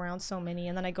sometimes when I'm around so many,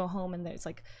 and then I go home and there's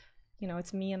like,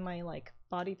 it's me and my like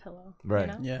body pillow.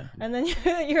 Right. Yeah. And then you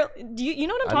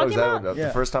know what I'm talking about? The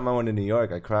first time I went to New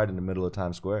York, I cried in the middle of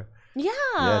Times Square. Yeah.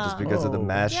 Yeah, just because of the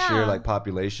mass sheer like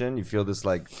population, you feel this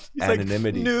like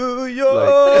anonymity. Like, New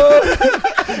York,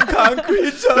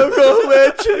 concrete jungle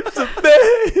where chips are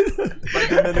made.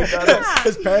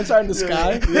 His parents are in the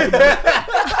sky.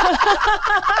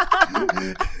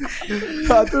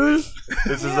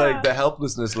 This is like the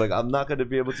helplessness. Like, I'm not gonna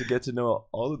be able to get to know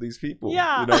all of these people.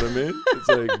 Yeah. You know what I mean? It's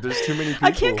like there's too many people.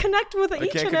 I can't connect with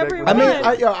each and every one. I mean,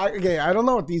 I don't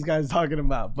know what these guys are talking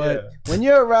about, but when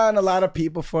you're around a lot of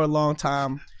people for a long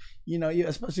time,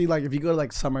 especially like if you go to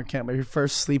like summer camp or your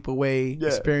first sleepaway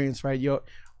experience, right? You're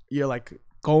like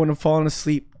going and falling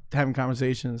asleep, having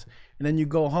conversations, and then you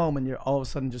go home and you're all of a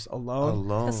sudden just alone.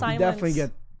 The You silence. definitely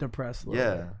get depressed. A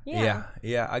little bit.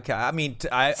 Yeah. Okay. I mean,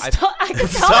 I I can tell.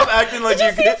 Stop acting like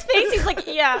Did you you see his face? He's like,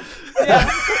 yeah.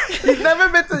 He's never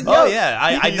been to. Oh yeah,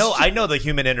 I know the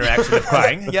human interaction of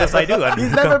crying. Yes, I do.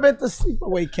 He's never been to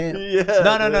sleepaway camp.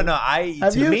 No.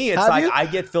 Have To you? me, it's Have like you? I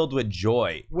get filled with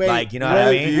joy. Wait, like, you know what I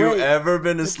wait, mean? Have you Wait. ever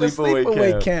been to It's the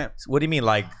sleepaway camp? What do you mean,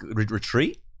 like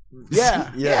retreat?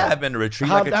 Yeah. Yeah, I've been to retreat,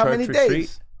 How- like a how church many retreat,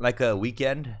 days? like a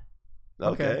weekend.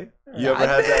 Okay. You Yeah, ever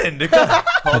had I've that?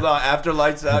 been. Hold on. After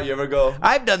lights out, you ever go?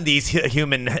 I've done these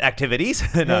human activities.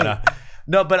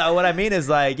 No, but what I mean is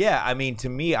like, yeah, I mean, to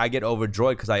me, I get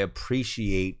overjoyed because I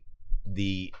appreciate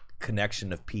the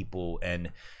connection of people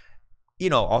and, you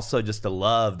know, also just the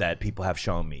love that people have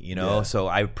shown me, you know? Yeah. So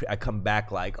I come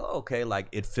back like, oh, okay, like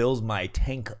it fills my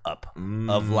tank up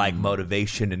of like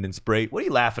motivation and inspiration. What are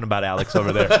you laughing about, Alex,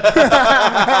 over there? What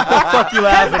the fuck you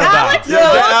laughing about? Alex Yeah,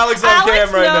 knows, get Alex on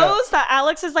cam right now. knows that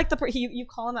Alex is like you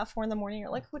call him at 4 a.m.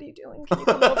 You're like, what are you doing? Can you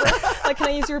come over? Like, can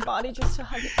I use your body just to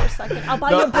hug it for a second? I'll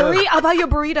buy you a burrito. I'll buy you a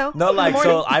burrito. No, in the like,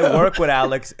 morning. so I work with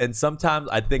Alex, and sometimes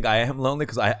I think I am lonely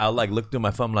because I'll like look through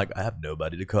my phone, I'm like, I have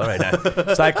nobody to call right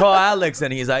now. So I call Alex,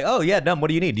 and he's like, oh, yeah, Dumb, what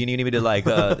do you need? Do you need me to, like,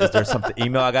 is there something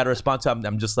email I got to respond to?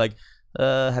 I'm just like,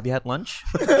 have you had lunch?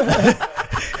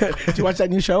 Did you watch that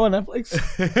new show on Netflix?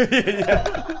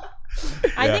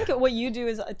 I think what you do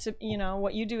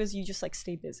is you just like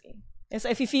stay busy. It's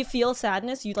if you feel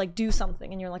sadness, you like do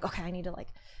something, and you're like, okay, I need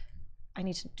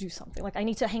to do something. Like I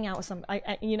need to hang out with some.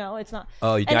 It's not.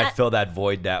 Oh, you and can fill that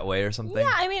void that way or something?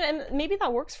 Yeah, I mean, and maybe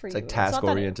that works for you. like It's not that-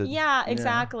 task-oriented. Yeah,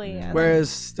 exactly. And Whereas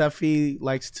Steffi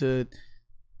likes to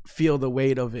feel the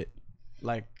weight of it.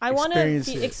 Like I want experience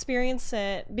to it. experience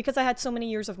it because I had so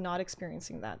many years of not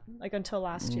experiencing that, like until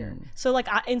last year. Mm. So like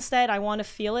instead, I want to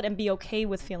feel it and be okay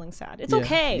with feeling sad. It's Yeah.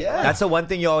 okay. Yeah. That's the one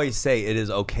thing you always say. It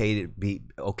is okay to be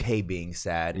okay being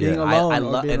sad. Being And alone I or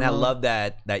love being and I alone. love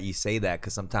that you say that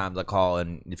because sometimes I call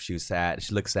and if she was sad,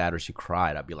 she looks sad or she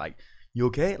cried, I'd be like, "You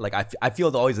okay?" Like I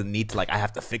feel always a need to like I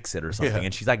have to fix it or something. Yeah.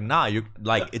 And she's like, "Nah, you're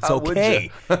like it's How would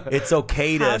okay. It's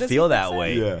okay How to does feel he that fix it?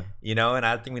 way." Yeah. You know, and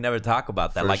I think we never talk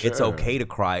about that. For Like it's sure. okay to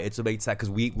cry. It's okay to sad because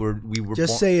we were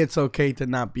Just born- say it's okay to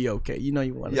not be okay. You know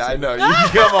you want to Yeah, say I know.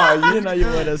 Come on. You know you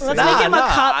want to say Let's it. make him a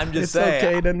cup. I'm just It's saying.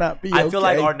 okay to not be okay. I feel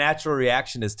like our natural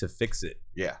reaction is to fix it.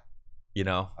 Yeah, You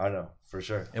know, I know for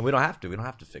sure. and we don't have to. We don't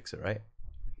have to fix it, right?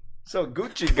 So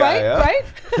Gucci guy, huh? Right?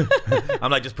 I'm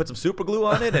like, just put some super glue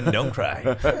on it and don't cry.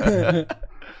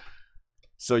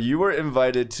 So you were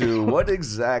invited to what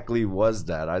exactly was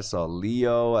that? I saw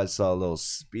Leo. I saw a little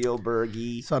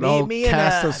Spielbergy. So the whole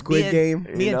cast of Squid Game.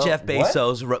 Me You and know, Jeff what?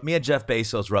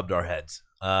 Bezos rubbed our heads.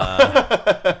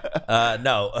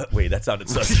 No, wait, that sounded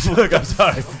so. Look, I'm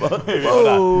sorry.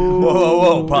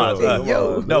 Whoa, pause. Hey,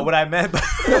 yo. No, what I meant. Now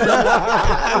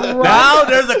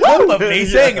there's a clip of me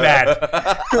saying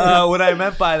that. What I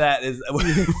meant by that is.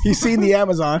 You seen the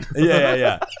Amazon?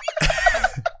 Yeah.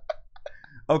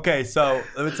 Okay, so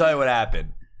let me tell you what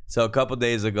happened. So a couple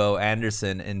days ago,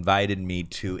 Anderson invited me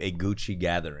to a Gucci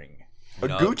gathering. A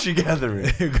Gucci gathering.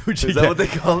 Gucci Is that what they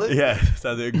call it? Yeah,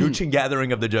 so the Gucci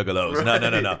gathering of the Juggalos.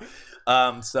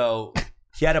 No. So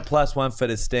he had a +1 for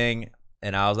this thing,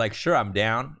 and I was like, sure, I'm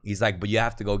down. He's like, but you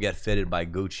have to go get fitted by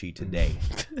Gucci today.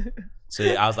 So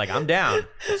I was like, I'm down.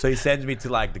 So he sends me to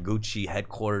like the Gucci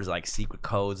headquarters, like secret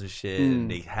codes and shit, and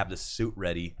they have the suit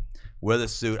ready. Wear the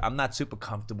suit. I'm not super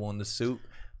comfortable in the suit,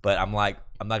 but I'm like,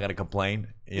 I'm not gonna complain.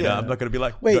 You know, I'm not gonna be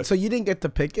like, Wait, so you didn't get to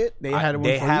pick it? They had one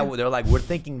for you? They're like, we're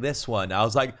thinking this one. I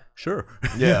was like, sure.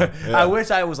 Yeah. I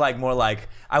wish I was like more like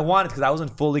I wanted because I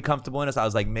wasn't fully comfortable in this. I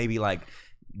was like maybe like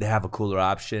they have a cooler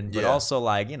option, but Yeah. also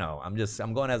like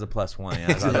I'm going as a +1.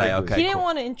 Yeah. So I was like, okay, He didn't cool.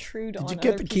 want to intrude on Did you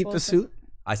get other to keep the people's- suit?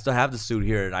 I still have the suit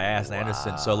here, and I asked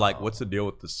Anderson. So like, what's the deal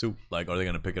with the suit? Like, are they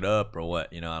gonna pick it up or what?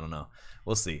 I don't know.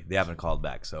 We'll see. They haven't called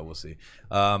back, so we'll see.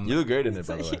 You look great in it,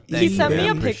 by the way. He Thank sent you, me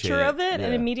man. a Appreciate picture it. of it, and Yeah.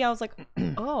 immediately I was like,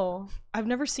 "Oh, I've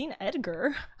never seen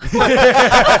Edgar."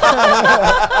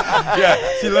 Yeah,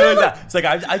 she literally. It's like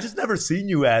I just never seen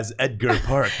you as Edgar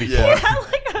Park before.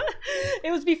 It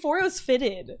was before it was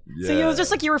fitted, so it Yeah. was just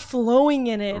like you were flowing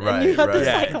in it, and you Right, had right. this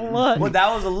Yeah. like look. Well,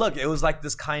 that was a look. It was like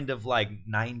this kind of like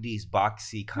 '90s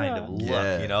boxy kind Yeah. of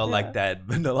look, Yeah. like that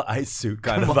Vanilla Ice suit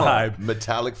kind Come of on. vibe.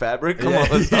 Metallic fabric? Come Yeah. on.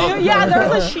 Let's talk Yeah, about there it.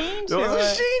 was a sheen to There was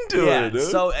a it. sheen to Yeah. it,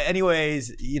 dude. So,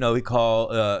 anyways, we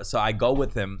call. So I go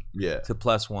with him Yeah. to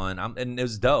 +1. And it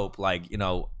was dope. Like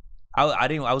I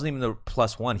wasn't even the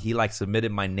 +1. He like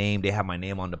submitted my name. They had my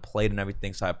name on the plate and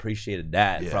everything. So I appreciated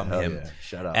that from him. Yeah.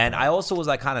 Shout out. And I also was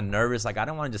like kind of nervous. Like I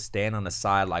didn't want to just stand on the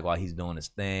side like while he's doing his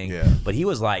thing. Yeah. But he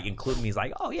was like including me. He's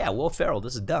like, oh yeah, Will Ferrell.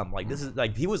 This is dumb. Like this is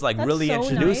like he was like That's really so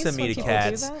introducing nice me when to people do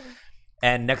cats. that.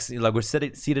 And next, like we're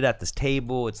seated at this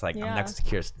table. It's like I'm Yeah. next to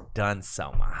Kirsten Dunst,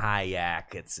 Selma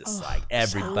Hayek. It's just like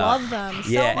everybody. I love them.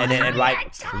 Yeah, and then and right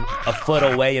a foot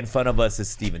away in front of us is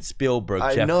Steven Spielberg,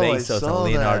 I Jeff know, I Bezos, saw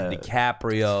and Leonardo that.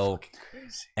 DiCaprio.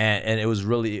 And it was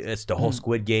really, it's the whole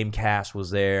Squid Game cast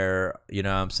was there. You know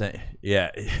what I'm saying? Yeah.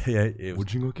 It was,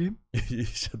 Would you go game?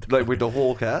 Shut the Like with the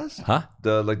whole cast? Huh?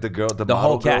 The girl, the The model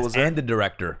whole girl cast was there? and the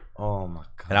director. Oh my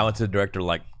god. And I went to the director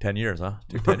like 10 years, huh?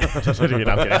 10 years. Just kidding,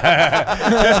 I'm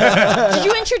kidding. Did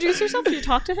you introduce yourself? Did you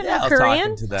talk to him Yeah, in I was Korean?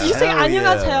 talking to them. Did you say Hell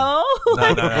안녕하세요?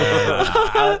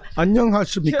 No.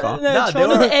 안녕하십니까? 네, No, they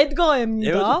저는 were- 에드거입니다.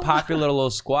 It was a popular little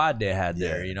squad they had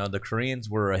there. You know, the Koreans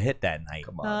were a hit that night.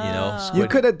 Come on. You know, Ah. You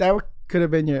could have that could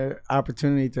have been your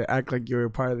opportunity to act like you were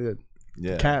part of the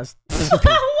Yeah. cast.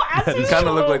 You kind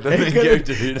of look like the main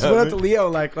character, you Just went know? up to Leo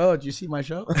like, oh, did you see my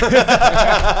show? He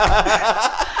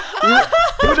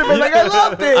would have been like, I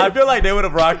loved it. I feel like they would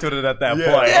have rocked with it at that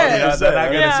Yeah, point. yeah, You know, they're not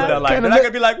gonna yeah. sit there like, Kinda they're not mi-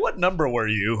 gonna be like, what number were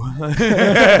you?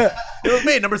 It was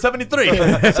me, number 73.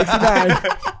 69.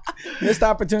 Missed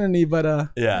opportunity, but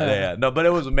Yeah. No, but it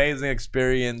was an amazing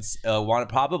experience.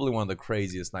 Probably one of the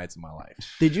craziest nights of my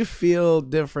life. Did you feel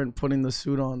different putting the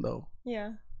suit on though?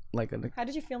 Yeah. Like How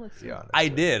did you feel with Yeah. I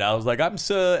did. I was like, I'm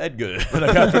Sir Edgar.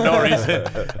 Like, for no reason.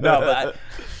 No, but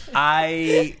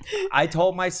I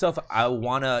told myself I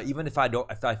wanna, even if I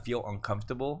feel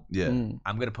uncomfortable, Yeah.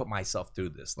 I'm gonna put myself through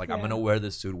this. Like I'm Yeah. gonna wear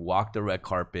this suit, walk the red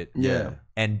carpet, Yeah.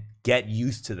 and get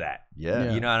used to that.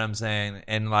 Yeah. You know what I'm saying?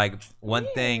 And like one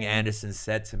thing Anderson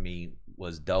said to me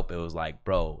was dope. It was like,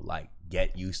 bro, like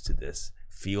get used to this.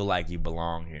 Feel like you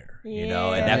belong here. You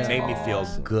know? And that Yeah. made me feel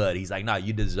good. He's like, no,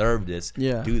 you deserve this.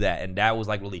 Yeah. Do that. And that was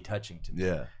like really touching to me.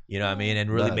 Yeah. You know what I mean? And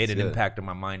really That's made an good. impact on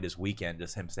my mind this weekend,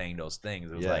 just him saying those things.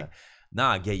 It was Yeah. like,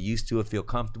 nah, get used to it, feel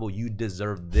comfortable. You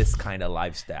deserve this kind of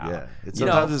lifestyle. Yeah. It's You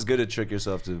know? sometimes it's good to trick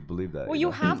yourself to believe that. Well, you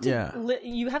you know? have to Yeah.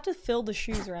 you have to fill the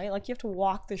shoes, right? Like you have to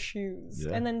walk the shoes,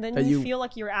 Yeah. and then That you you- feel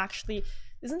like you're actually.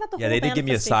 Isn't that the Yeah, whole they did give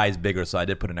me a manifestation? size bigger, so I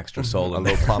did put an extra soul a in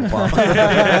there. little pom pom.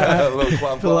 A little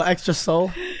pom Feel a little pom. extra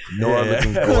soul. Nora Yeah.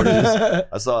 looking gorgeous.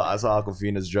 I saw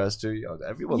Aquafina's dress too. Yo,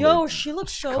 everyone. Yo, looked- she looked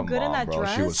so come good in on, that bro.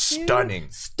 dress. She was dude. stunning.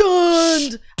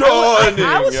 Stunned. Stunning,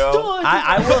 I was yo. stunned.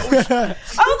 I was I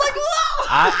was like,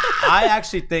 whoa. I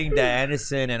actually think that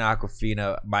Anderson and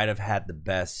Aquafina might have had the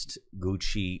best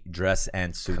Gucci dress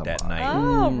and suit Come that on. night,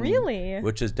 Oh, really?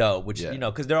 which is dope. Which Yeah. you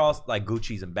know, because they're all like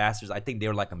Gucci's ambassadors. I think they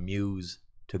were like a muse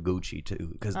to Gucci too,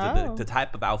 because Oh. the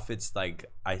type of outfits like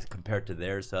I compared to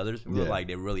theirs to others, people, Yeah. like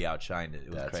they really outshined it. It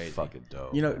was That's crazy. fucking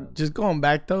dope. You know, just going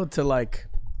back though to like,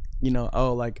 you know,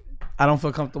 oh, like I don't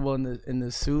feel comfortable in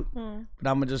the suit, but I'm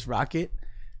gonna just rock it.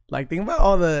 Like think about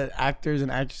all the actors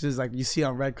and actresses like you see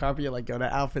on red carpet. You're like, yo,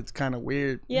 that outfit's kind of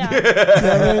weird. Yeah. You know what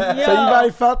I mean? So you Yo.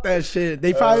 probably felt that shit.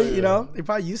 They probably, you know, they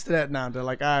probably used to that now. They're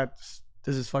like,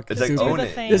 this is fucking It's like stupid. own the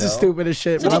it. thing. This you is know? stupid as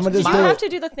shit. So but I'm did gonna you just do have it. to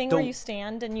do the thing where you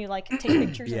stand and you like take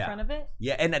pictures in Yeah. front of it?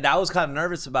 Yeah, and I was kind of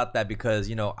nervous about that because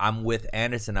you know I'm with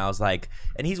Anderson. I was like,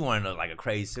 and he's wearing like a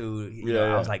crazy suit. You know,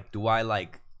 Yeah. I was like, do I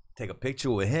like take a picture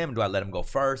with him? Do I let him go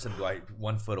first, and do I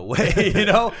 1 foot away? You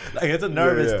know, like it's a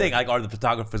nervous yeah. thing. Like, are the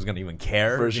photographers gonna even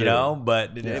care? For You sure. know,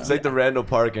 but It's like the Randall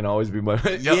Park and always be my.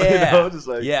 yeah, You know, just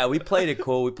like, yeah. We played it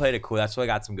cool. That's why I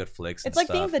got some good flicks. It's and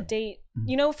like being stuff. the date.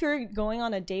 You know, if you're going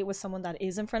on a date with someone that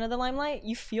is in front of the limelight,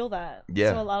 you feel that.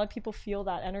 Yeah. So a lot of people feel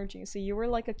that energy. So you were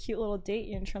like a cute little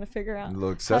date and trying to figure out A little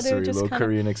how to accessory, just little kinda-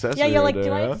 Korean accessory. Yeah, you're like, right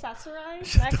do I there,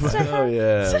 accessorize next to huh? Oh her?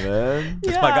 yeah, man.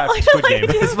 Yeah. my guy from like- Squid Game.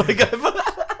 like, That's my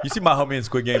guy. You see my homie in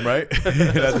Squid Game, right?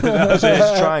 That's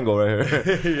this triangle right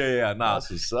here. yeah. Nah, That's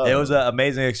what's up. it was an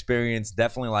amazing experience.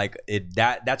 Definitely, like it.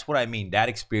 That's what I mean. That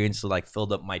experience like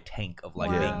filled up my tank of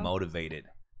like Wow. being motivated.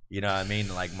 You know what I mean?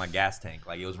 Like my gas tank,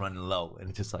 like it was running low, and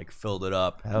it just like filled it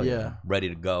up, Hell Yeah. ready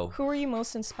to go. Who were you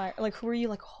most inspired? Like, who were you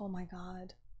like, oh my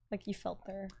God? Like, you felt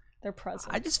their presence.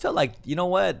 I just felt like, you know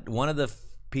what? One of the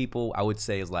people I would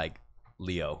say is like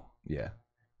Leo. Yeah.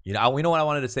 You know, you know what I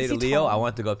wanted to say Is to he Leo? tall? I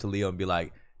wanted to go up to Leo and be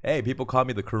like, "Hey, people call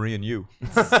me the Korean you."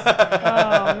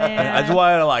 Oh, man. I just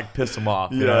wanted to like piss him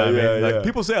off. You know what I mean? Yeah, Like yeah.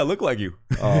 people say I look like you.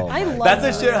 Oh, I my love That's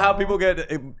that. the shit how people get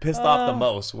pissed off the Uh,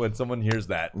 most when someone hears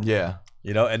that. Yeah.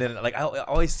 You know, and then like I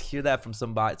always hear that from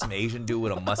some Asian dude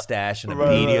with a mustache and a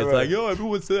beanie. It's like, yo,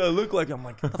 everyone said I look like. I'm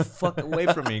like, get the fuck away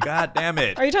from me, god damn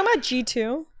it. Are you talking about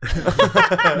G2?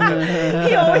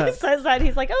 He always says that.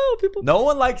 He's like, oh, people. No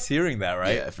one likes hearing that,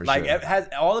 right? Yeah, for like, sure. It has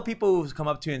all the people who come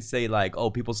up to you and say like, oh,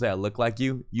 people say I look like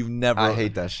you. You've never. I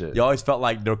hate that shit. You always felt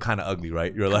like they're kind of ugly,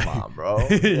 right? You're like, Come on, bro.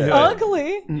 Yeah.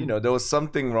 Ugly. You know, there was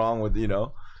something wrong with, you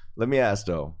know. Let me ask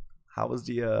though. How was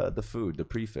the food, the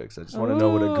prefix? I just want to know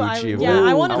what a Gucci event. Yeah,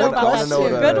 I want to know about that know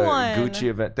too. what Good a one. Gucci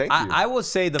event. Thank you. I will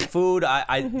say the food.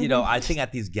 You know, I think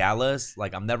at these galas,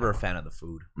 like I'm never a fan of the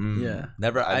food. Yeah.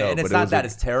 Never, I know, and it's but it not was that a-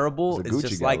 it's terrible. it was a It's Gucci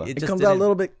just like gala. it It just comes out a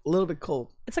didn't- little bit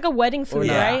cold. It's like a wedding food,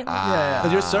 Yeah. right? Yeah.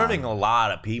 Because you're serving a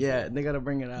lot of people. Yeah, they gotta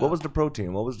bring it out. What was the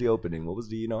protein? What was the opening? What was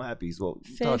the happies? Well,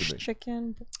 talk to Fish, me.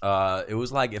 chicken. It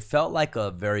was like it felt like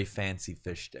a very fancy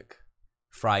fish stick,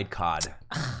 fried cod.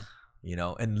 You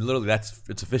know, and literally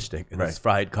it's a fish stick. And It's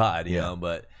fried cod. You know,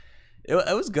 but it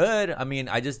was good. I mean,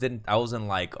 I wasn't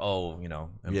like, oh, you know,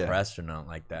 impressed or nothing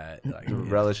like that. Like,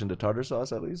 Relish in the tartar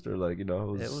sauce at least, or like it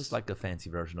was like a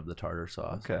fancy version of the tartar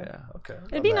sauce. okay. Yeah. Okay.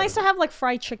 It'd be nice to have like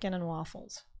fried chicken and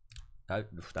waffles.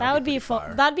 That would be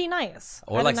fun. That'd be nice.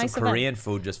 Or At a like nice some event. Korean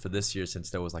food just for this year, since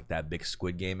there was like that big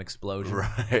Squid Game explosion.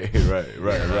 Right.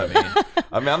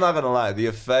 I mean, I'm not gonna lie. The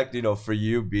effect, you know, for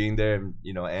you being there, and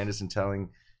you know, Anderson telling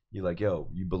you like, "Yo,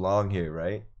 you belong here,"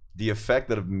 right? The effect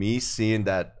of me seeing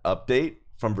that update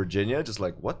from Virginia, just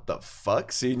like, what the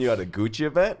fuck? Seeing you at a Gucci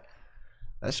event,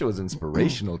 that shit was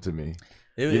inspirational to me.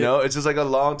 You know, it's just like a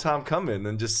long time coming,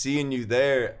 and just seeing you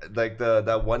there, like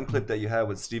that one clip that you had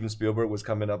with Steven Spielberg was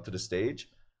coming up to the stage.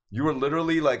 You were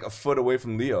literally like a foot away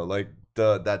from Leo, like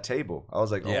that table. I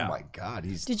was like, oh my god,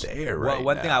 he's there right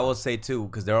One now. thing I will say too,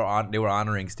 because they were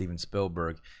honoring Steven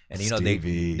Spielberg, and you know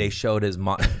they showed his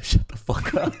shut the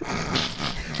fuck up.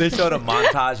 They showed a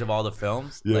montage of all the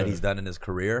films that he's done in his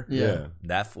career. Yeah.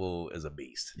 That fool is a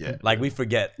beast. Yeah. Like we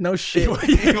forget. No shit. What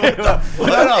the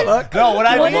fuck? No, what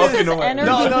I What mean is his energy?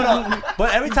 No.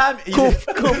 But every time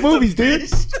cool movies, dude.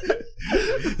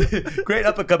 great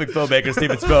up and coming filmmaker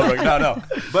Steven Spielberg. No.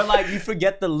 But like you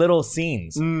forget the little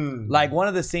scenes. Like one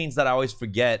of the scenes that I always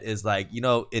forget is like, you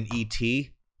know, in E.T.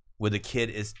 where the kid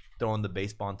is throwing the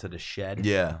baseball into the shed.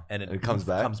 Yeah. And it comes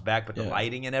back. but the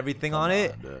lighting and everything on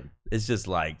it, it's just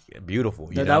like beautiful.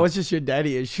 You know? That was just your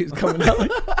daddy issues coming out.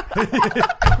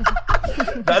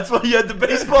 That's why you had the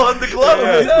baseball in the glove.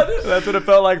 That's what it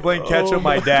felt like playing catch with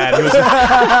my dad.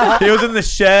 He was in the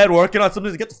shed working on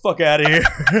something. Get the fuck out of here.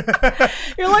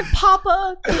 You're like,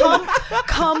 Papa,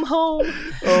 come home.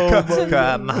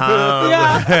 Come home.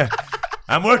 Yeah.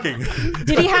 I'm working.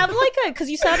 Did he have like because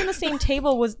you sat in the same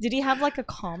table, did he have like a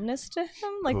calmness to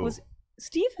him? Like was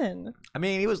Stephen? I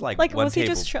mean, he was like Like, one was he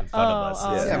table just in front of us.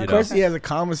 yeah, Yeah, you of know? course he has a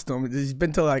calmness to him. He's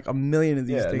been to like a million of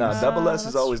these Yeah, things. nah, Double S is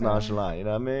that's always true. nonchalant. You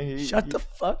know what I mean? Shut the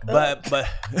fuck up. But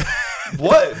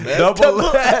what, man? Double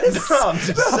S. No, I'm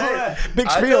just saying. Big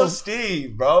I know spiel.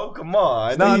 Steve, bro. Come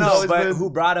on. no, but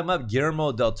who brought him up?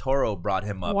 Guillermo del Toro brought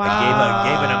him up. Wow. And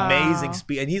gave an amazing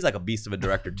speech, and he's like a beast of a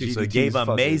director too. So he GDT's gave an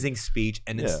fucking- amazing speech,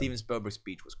 and then Yeah. Steven Spielberg's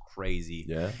speech was crazy.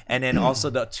 Yeah. And then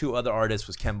also the two other artists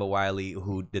was Kemba Wiley,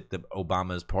 who did the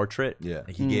Obama's portrait. Yeah.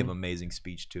 And he gave an amazing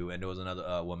speech too. And there was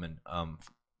another woman,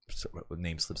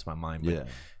 name slips my mind, but Yeah.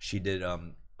 she did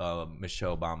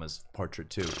Michelle Obama's portrait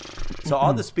too. So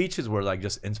all the speeches were like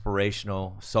just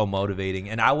inspirational, so motivating,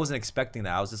 and I wasn't expecting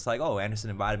that. I was just like, oh, Anderson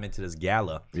invited me to this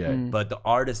gala. Yeah. But the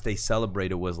artist they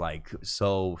celebrated was like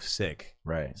so sick,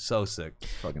 Right. so sick.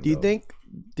 Fucking Do you dope. think?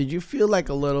 Did you feel like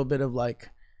a little bit of like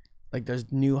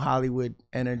there's new Hollywood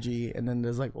energy, and then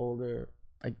there's like older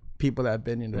like people that have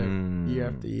been in there year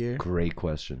after year? Great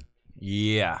question.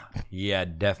 Yeah,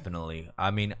 definitely.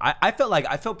 I mean, I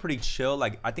felt pretty chill.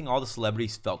 Like I think all the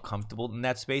celebrities felt comfortable in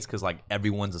that space because like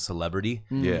everyone's a celebrity.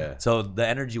 Yeah. So the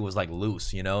energy was like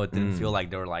loose, you know. It didn't feel like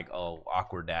they were like, oh,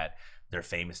 awkward that they're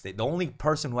famous. The only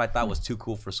person who I thought was too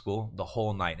cool for school the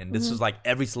whole night, and this was like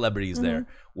every celebrity's there,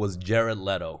 was Jared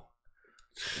Leto.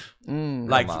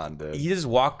 Like Come on, dude. he just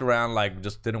walked around like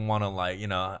just didn't want to like, you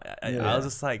know. I was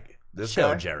just like, This chill,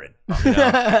 guy? Jared.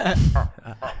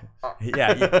 You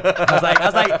know? I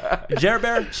was like, Jared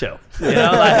Bear, chill. You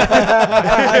know,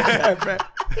 like,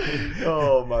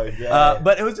 Oh my god.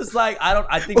 but it was just like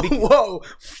I think because, Whoa!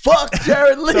 Fuck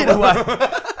Jared Leto.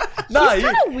 no, He's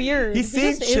kind of weird. he just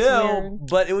seemed is chill, weird.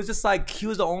 but it was just like he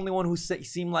was the only one who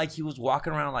seemed like he was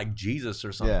walking around like Jesus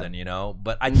or something, you know.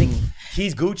 But I think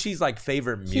he's Gucci's like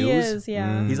favorite muse. He is,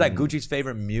 yeah. He's like Gucci's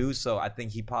favorite muse, so I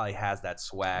think he probably has that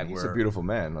swag. He's where a beautiful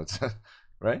man.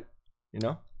 Right? You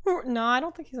know? No, I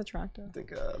don't think he's attractive. I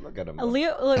think look at him.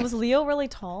 Was Leo really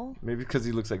tall? Maybe because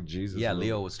he looks like Jesus. yeah, a little.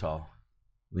 Leo was tall.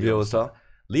 Leo was tall?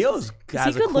 Leo's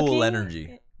has a good cool looking?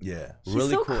 energy. Yeah. He's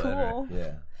Really so cool cool.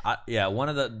 energy. Yeah. One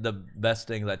of the best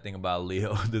things I think about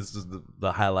Leo, this is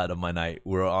the highlight of my night.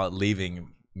 We're all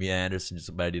leaving, me and Anderson just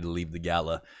ready to leave the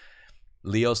gala.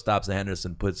 Leo stops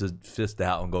Anderson, puts his fist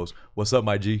out and goes, "What's up,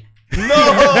 my G?"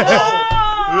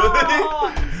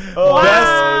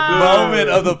 Best moment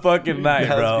of the fucking night,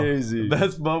 That's bro. crazy.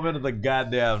 Best moment of the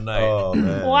goddamn night. Oh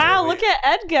man. Wow, look at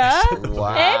Edgar.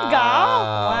 Wow. Edgar.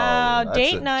 Wow, That's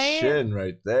date a night. Chin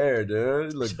right there,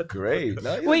 dude. You look great.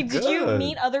 No, you Wait, look did you good.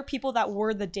 meet other people that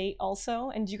were the date also?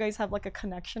 And do you guys have like a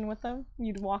connection with them?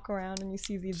 You'd walk around and you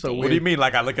see these So dates. What do you mean?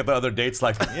 Like I look at the other dates,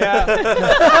 like, yeah,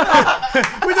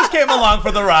 we just came along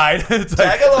for the ride. It's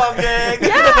like, Tag along, gang.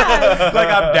 Yeah. like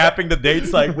I'm dapping the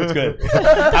dates, like, what's good?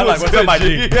 I'm like, what's up, my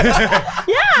G?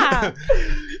 Yeah.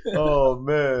 Oh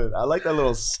man, I like that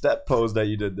little step pose that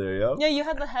you did there, yo. Yeah, you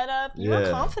had the head up. You were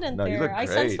Yeah. confident No, you there. look I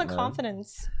sensed the great, man.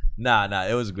 confidence. Nah,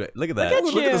 it was great. Look at that. at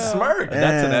Look at the you. smirk.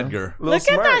 That's an Yeah. Edgar. Little Look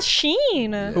at smirk. that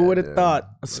sheen. Who would have dude. thought a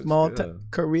That's small good.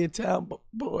 Koreatown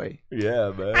boy?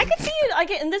 Yeah, man. I could see it. I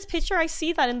get in this picture. I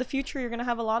see that in the future you're gonna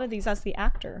have a lot of these as the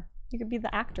actor. You could be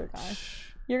the actor guy.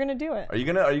 You're gonna do it. Are you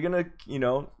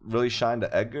gonna really shine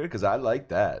to Edgar? Because I like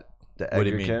that. The Edgar What do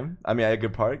you mean? Kim. I mean Edgar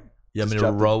Park. You want me Just to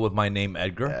drop the- roll with my name,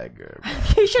 Edgar? Edgar. Bro.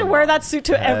 You should wear that suit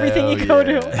to everything you go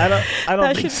Hell to. yeah. I don't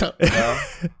That think should- so. No?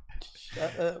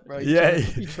 Shut up, bro. Yeah.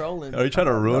 You trolling. Are you trying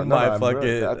to ruin No, my I'm fucking?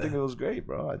 really- I think it was great,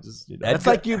 bro. I just That's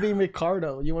like you being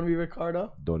Ricardo. You want to be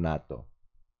Ricardo? Donato.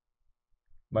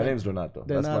 My name's Donato.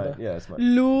 That's Donato. my that's my.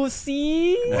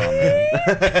 Lucy. Come on, man.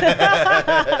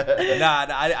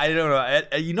 I don't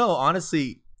know. You know,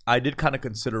 honestly, I did kind of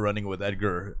consider running with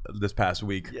Edgar this past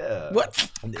week. Yeah. What?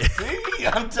 See,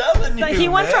 I'm telling you. Like, he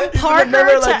went man. from You Parker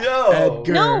remember, to- like, yo.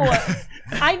 Edgar. No,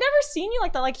 I'd never seen you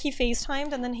like that. Like he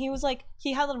FaceTimed and then he was like,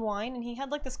 he had the wine and he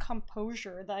had like this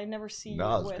composure that I've never seen No,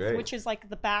 you it's with, great. which is like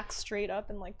the back straight up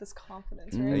and like this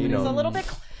confidence, right? And It you was a know- little bit,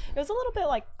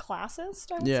 like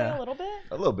classist. I would say Yeah. a little bit.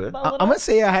 A little bit. But a I'm little gonna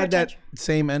say I had that pretentious.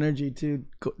 same energy too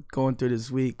going through this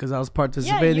week because I was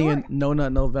participating were- in No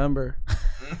Nut November.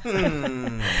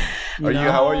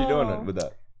 How are you doing it with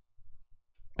that?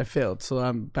 I failed, so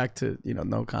I'm back to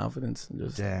no confidence and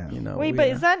just Damn. Wait, but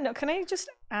is that no? Can I just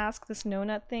ask this no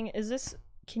nut thing? Is this?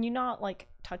 Can you not like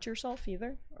touch yourself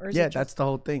either? Or is yeah, it just, that's the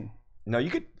whole thing. No, you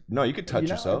could touch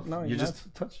yourself. No, you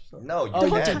just touch yourself. no, you Oh,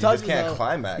 can't. can't You touch just can't yourself.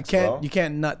 climax, You can't. bro. You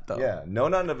can't nut though. Yeah, No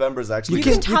Nut November is actually. you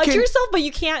You can can- touch you can- yourself, but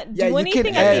you can't Yeah, do you can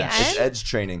anything at the edge. It's end. edge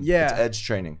training. Yeah. It's edge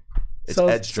training. It's So-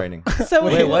 edge training. So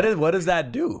Wait, what does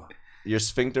that do? Your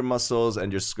sphincter muscles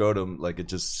and your scrotum, like it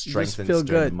just strengthens feel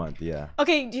during good. the month. Yeah.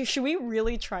 Okay, should we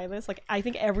really try this? Like, I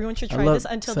think everyone should I try love this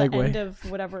until the segue. end of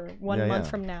whatever one Yeah, month yeah.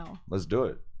 from now. Let's do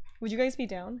it. Would you guys be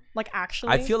down? Like,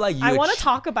 actually, I feel like you I want ach- to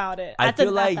talk about it. I at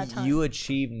feel the, at like that time. you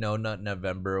achieve No Nut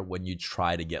November when you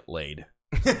try to get laid.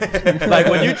 Like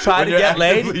when you try When to you're get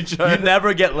laid, actively you trying-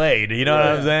 never get laid. You know what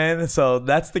I'm Yeah. saying? So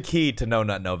that's the key to No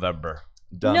Nut November.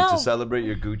 Dumb No. to celebrate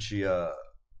your Gucci.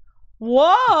 Whoa!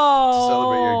 To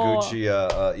celebrate your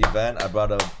Gucci event, I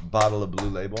brought a bottle of Blue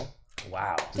Label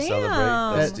Wow. to Damn.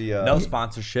 celebrate. That's the No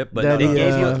sponsorship, but That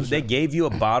they gave you a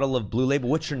bottle of Blue Label.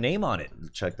 What's your name on it?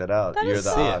 check that out. That You're is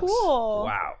the so ox. cool.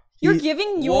 Wow. You're He-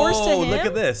 giving yours to Whoa, him. look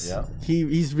at this. Yeah.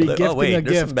 He's Look- regifting oh wait, a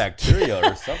there's gift. some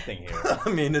bacteria or something here. I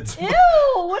mean, it's Ew!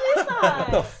 What is What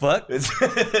the that? fuck? it's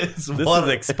This water.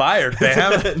 is expired,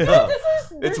 fam. No.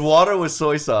 It's water with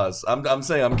soy sauce. I'm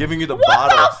saying I'm giving you the What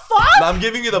bottle. the fuck? I'm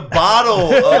giving you the bottle.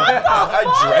 I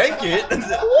drank it.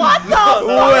 What the fuck?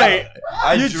 Wait,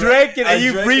 I you drank it I and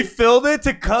you drank it. refilled it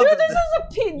to cover. Dude, this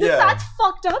is a Yeah. That's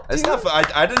fucked up, dude. It's not.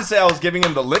 I didn't say I was giving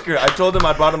him the liquor. I told him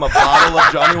I brought him a bottle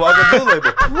of Johnny Walker Blue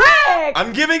Label. Rick!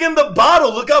 I'm giving him the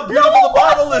bottle. Look how beautiful the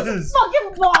bottle is.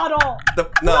 Fucking bottle.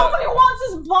 No. Nobody wants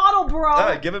this bottle, bro. All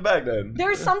right, give it back then.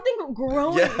 There's something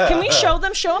growing. Yeah. Can we show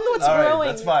them? Show them what's All right, growing.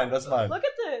 that's fine. That's fine. Look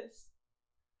at this.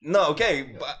 No,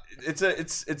 okay, but it's a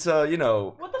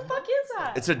What the fuck is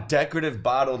that? it's a decorative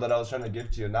bottle that I was trying to give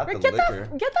to you, not Rick, the get liquor.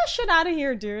 that shit out of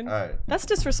here, dude. All right. That's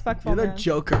disrespectful, You're the man.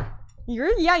 Joker. You're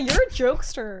a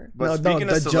jokester. But No, speaking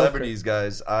the of Joker. celebrities,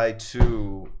 guys, I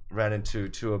too ran into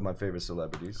two of my favorite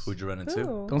celebrities. Who'd you run into?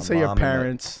 Ooh. Don't say your mom and my-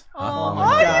 parents. Oh,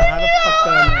 my God, how the fuck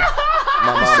did I know?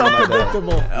 My mom So and my dad.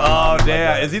 predictable. Oh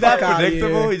damn! Is he that Fuck outta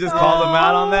predictable? here. He just called him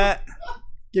out on that.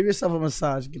 Give yourself a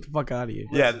massage. Get the fuck out of here.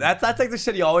 Yeah, that's like the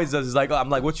shit he always does. He's like, I'm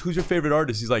like, who's your favorite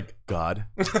artist? He's like, God.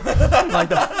 I'm like,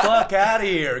 the fuck out of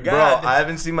here, Bro, God. I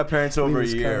haven't seen my parents over a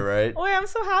Leave this year, car. right? Oh, yeah, I'm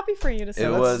so happy for you to say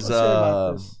It that. was let's hear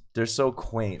about this. they're so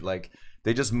quaint. Like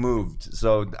they just moved.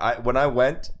 So when I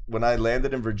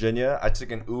landed in Virginia, I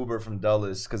took an Uber from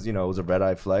Dulles because it was a red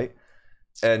eye flight.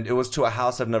 And it was to a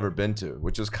house I've never been to,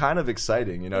 which was kind of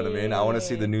exciting. You know what I mean? I want to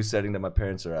see the new setting that my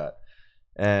parents are at.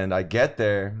 And I get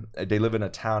there. They live in a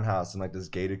townhouse in like this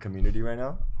gated community right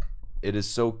now. It is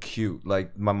so cute.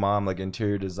 Like my mom like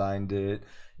interior designed it.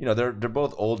 You know, they're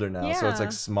both older now, so it's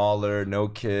like smaller, no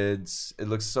kids. It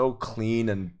looks so clean,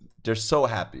 and they're so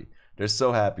happy. They're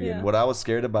so happy. And what I was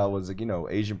scared about was like, you know,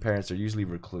 Asian parents are usually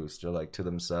recluse. They're like to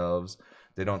themselves.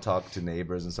 They don't talk to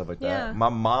neighbors and stuff like that. My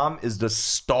mom is the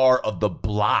star of the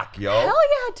block, yo. Hell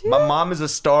yeah, dude. My mom is a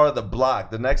star of the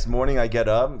block. The next morning I get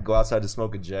up, go outside to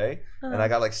smoke a J, and I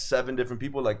got like 7 different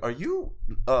people like, are you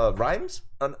Rhymes?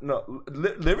 No,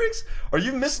 lyrics? Are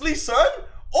you Miss Lee's son?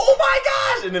 Oh my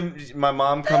gosh! And then my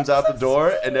mom comes out the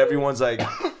door, and everyone's like,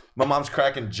 my mom's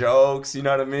cracking jokes, you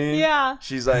know what I mean? Yeah.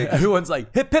 She's like, everyone's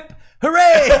like, hip hip,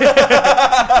 hooray!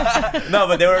 No,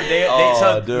 but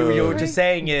you were just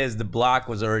saying is the block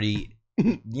was already,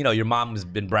 you know, your mom has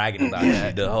been bragging about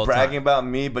you the whole bragging time. about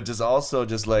me, but just also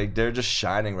just like they're just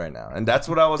shining right now, and that's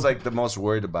what I was like the most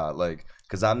worried about, like,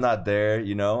 because I'm not there,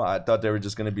 you know. I thought they were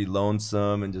just gonna be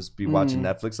lonesome and just be watching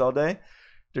Netflix all day.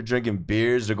 They're drinking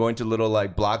beers. They're going to little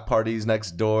like block parties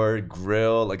next door,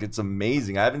 grill. Like it's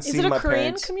amazing. I haven't seen my parents. Is it a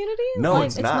Korean community? No, like,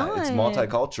 it's not. It's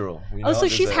multicultural. You know? know? So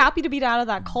she's happy to be out of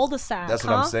that cul-de-sac. That's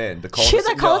what I'm saying. The cul-de-sac,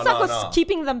 that cul-de-sac was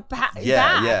keeping them back.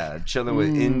 Yeah, chilling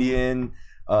with Indian,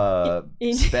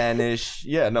 Spanish.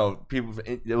 Yeah, no, people.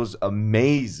 It was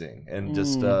amazing, and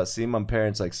just seeing my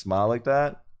parents like smile like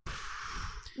that.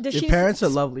 Your parents are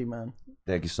lovely, man.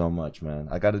 Thank you so much, man.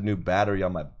 I got a new battery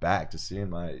on my back to see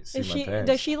my parents.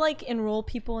 Does she like enroll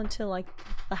people into like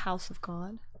the house of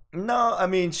God? No, I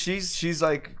mean she's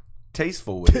like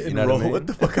tasteful with it. You know what I mean? What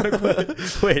the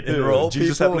fuck? Wait, enroll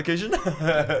Jesus people? application?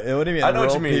 What do you mean? I know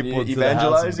what you mean. People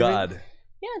Evangelize God.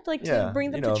 Yeah, it's like to bring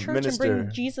them to church minister. and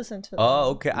bring Jesus into them. Oh,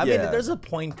 okay. I mean, there's a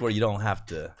point where you don't have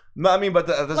to. No, I mean, but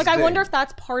like, I wonder if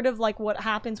that's part of like what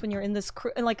happens when you're in this,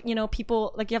 and like, you know,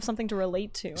 people like you have something to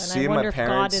relate to. And see, I wonder my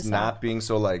parents if God is not being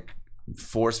so like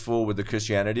forceful with the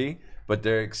Christianity, but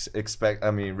they're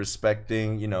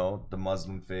respecting, you know, the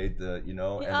Muslim faith, the, you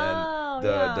know, and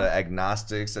then the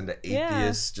agnostics and the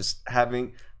atheists, just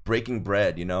breaking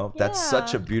bread, you know. That's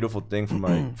such a beautiful thing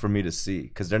for me to see,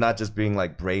 because they're not just being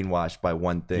like brainwashed by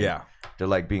one thing. They're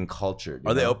like being cultured.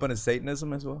 Are they open to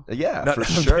Satanism as well? Yeah, for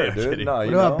sure, dude. No, what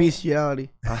about bestiality?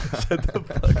 Shut the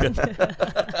fuck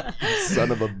up.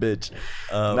 Son of a bitch.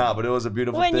 Nah, but it was a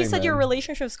beautiful thing. When you said man. Your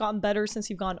relationship's gotten better since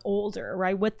you've gotten older,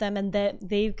 right, with them, and that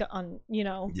they've gotten, you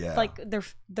know, like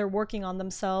they're working on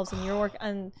themselves, and you're working.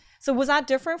 And so was that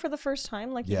different for the first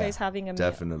time, like you guys having a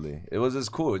definitely. It was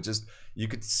just cool. It just, you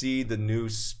could see the new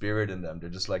spirit in them. They're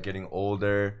just like getting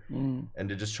older, and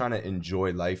they're just trying to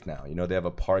enjoy life now. You know, they have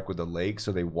a park with a lake,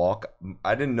 so they walk.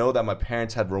 I didn't know that my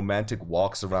parents had romantic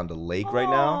walks around the lake right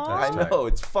now. I know,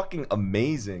 it's fucking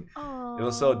amazing. It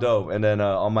was so dope. And then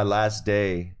on my last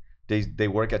day, they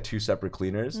work at 2 separate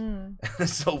cleaners.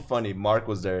 It's so funny. Mark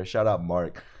was there. Shout out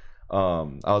Mark. I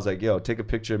was like, yo, take a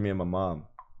picture of me and my mom.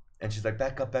 And she's like,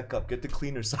 back up, get the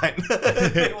cleaner sign.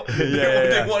 They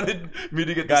wanted me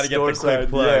to get the store sign.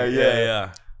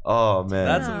 Yeah. Oh, man.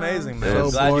 That's amazing, man.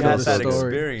 So I'm glad you had that story.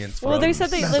 experience. Well, they said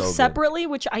they live So separately,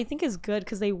 which I think is good,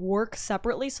 because they work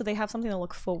separately, so they have something to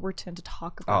look forward to and to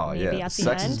talk about maybe at the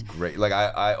Sex end. is great. Like,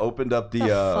 I opened up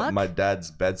my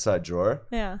dad's bedside drawer.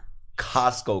 Yeah.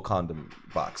 Costco condom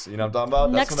box. You know what I'm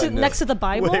talking about? Next to the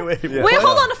Bible? Wait,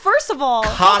 hold on. First of all,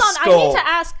 hold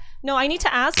on. I need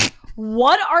to ask,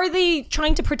 what are they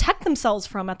trying to protect themselves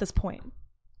from at this point?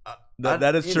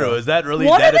 That is true. Is that really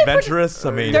that adventurous?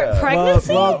 I mean,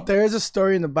 pregnancy? Well, there is a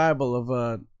story in the Bible of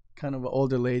a kind of an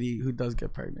older lady who does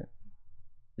get pregnant.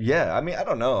 Yeah, I mean, I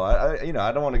don't know. I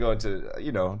don't want to go into, the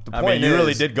point. I mean, you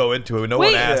really did go into it. No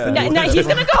one asked. No, he's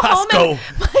gonna go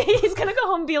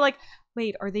home and be like,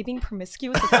 wait, are they being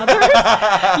promiscuous with others?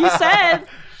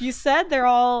 You said they're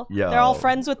all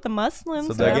friends with the Muslims.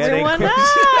 So they're everyone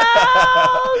else.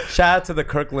 Shout out to the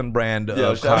Kirkland brand of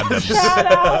condoms.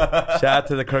 Shout out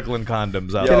to the Kirkland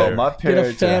condoms out there. My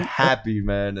parents are happy,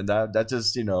 man, and that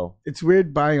just, It's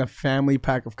weird buying a family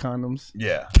pack of condoms.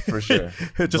 Yeah, for sure.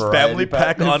 Just family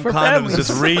pack on condoms families.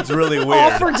 just reads really weird.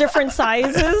 All for different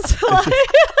sizes.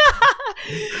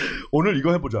 오늘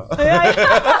이거 해보자.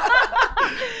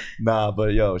 Nah,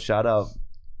 but yo, shout out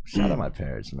my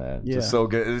parents, man. Yeah. Just so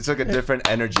good. It's like a different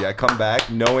energy. I come back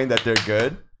knowing that they're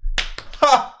good.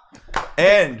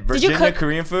 And Virginia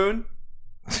Korean food.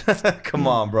 Come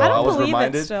on, bro. I was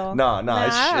reminded.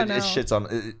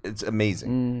 It's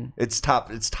amazing. It's top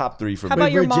 3 for me. How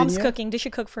about your mom's cooking? Did she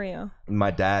cook for you?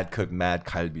 My dad cooked mad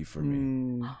kalbi for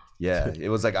me. Yeah, it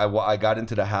was like I got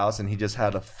into the house and he just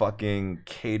had a fucking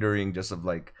catering just of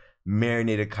like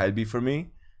marinated kalbi for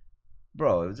me.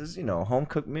 Bro, it's just, home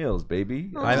cooked meals,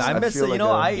 baby. I miss feel it.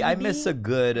 like I miss a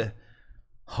good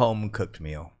home cooked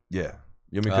meal. Yeah.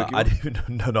 You want me to cook you? I didn't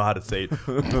even know how to say it.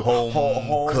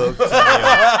 Home cooked meal.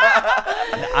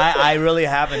 I really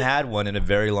haven't had one in a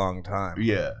very long time.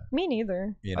 Yeah. Me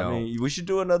neither. I mean, we should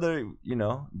do another,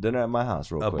 dinner at my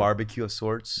house real quick. A barbecue of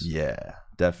sorts. Yeah,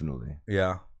 definitely.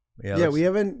 Yeah. Yeah, we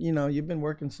haven't, you've been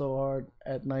working so hard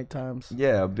at night times.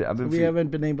 Yeah, I've been. We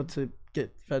haven't been able to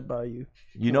get fed by you.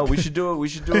 We should do we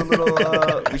should do a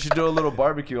little we should do a little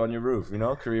barbecue on your roof,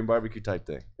 Korean barbecue type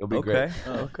thing. It'll be great.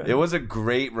 Oh, okay. It was a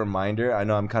great reminder. I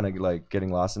know I'm kind of like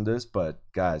getting lost in this, but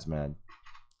guys, man,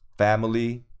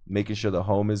 family, making sure the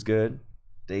home is good,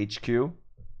 the HQ.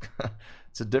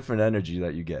 It's a different energy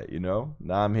that you get, Now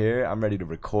I'm here. I'm ready to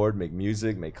record, make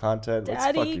music, make content.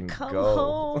 Daddy, Let's fucking come go.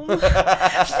 home.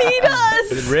 Feed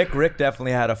us. Rick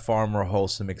definitely had a far more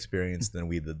wholesome experience than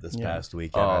we did this past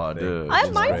weekend. Oh, dude.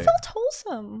 Mine felt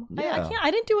wholesome. Yeah.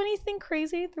 I didn't do anything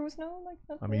crazy. There was no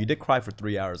nothing. I mean, you did cry for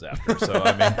 3 hours after, so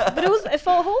I mean. But it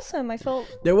felt wholesome. I felt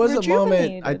there was a moment,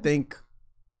 rejuvenated. I think,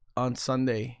 on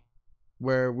Sunday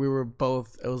where we were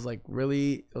both, it was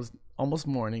almost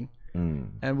morning.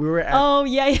 And we were at,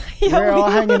 we were all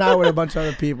hanging out with a bunch of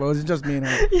other people. It wasn't just me and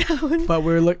her. Yeah,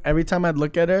 but every time I'd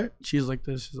look at her, she's like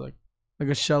this. She's like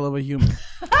a shell of a human.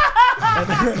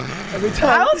 every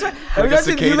time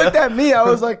you looked at me, I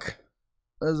was like,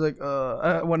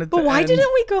 I wanted to. But why end.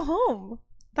 didn't we go home?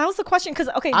 That was the question. Because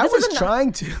I was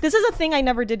trying to. This is a thing I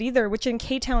never did either. Which in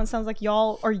K-Town sounds like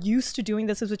y'all are used to doing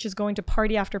this, which is going to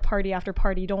party after party after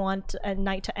party. You don't want a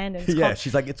night to end. And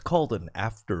she's like, it's called an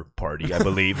after party, I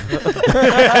believe.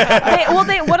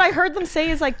 What I heard them say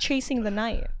is like chasing the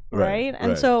night, right?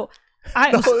 And so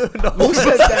who said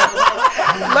that?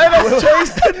 Let us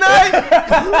chase the night.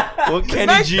 What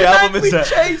Kenny G album is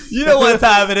that? You know what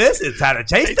time it is? It's time to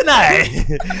chase the night.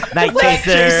 Night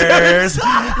chasers.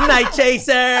 Night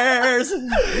chasers.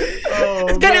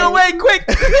 It's getting away quick.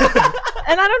 And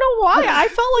I don't know why. I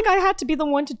felt like I had to be the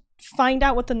one to find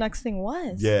out what the next thing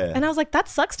was. Yeah. And I was like, that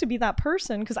sucks to be that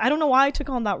person, because I don't know why I took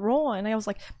on that role. And I was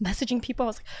like messaging people. I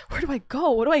was like, where do I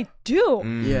go? What do I do?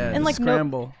 Yeah. And like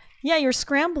scramble. Yeah, you're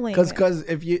scrambling. Because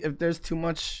if there's too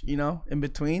much, in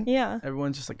between,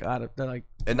 everyone's just like, they're like.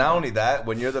 And not only that,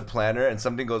 when you're the planner and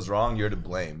something goes wrong, you're to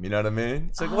blame. You know what I mean?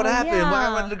 It's like, what happened? Yeah.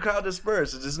 Why did the crowd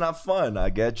disperse? It's just not fun. I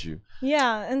get you.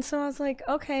 Yeah, and so I was like,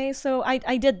 okay, so I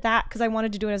did that because I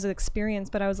wanted to do it as an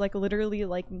experience, but I was like, literally,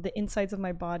 like the insides of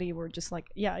my body were just like,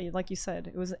 like you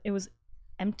said, it was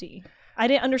empty. I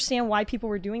didn't understand why people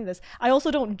were doing this. I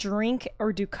also don't drink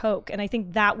or do coke, and I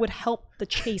think that would help the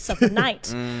chase of the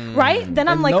night, right? Then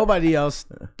I'm like, nobody else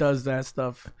does that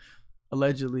stuff,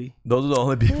 allegedly. Those are the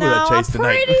only people that chase the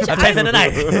night. I'm chasing the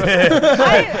night.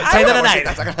 Chasing the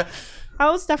night. I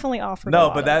was definitely offered.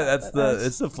 No, but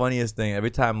it's the funniest thing.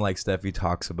 Every time like Steffi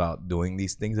talks about doing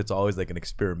these things, it's always like an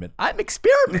experiment. I'm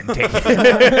experimenting.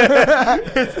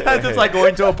 It's not just like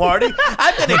going to a party.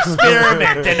 I'm gonna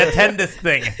experiment and attend this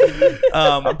thing.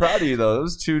 I'm proud of you though.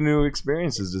 Those 2 new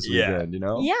experiences this weekend.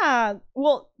 Yeah.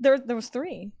 Well, there was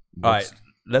 3. All right.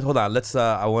 Hold on. Let's.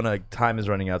 Time is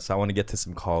running out, so I want to get to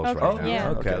some calls right now. Yeah.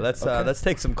 Okay. Let's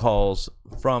take some calls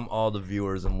from all the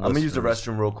viewers and listeners. I'm gonna use the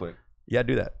restroom real quick. Yeah,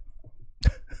 do that.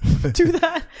 Do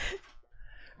that.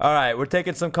 All right, we're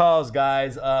taking some calls,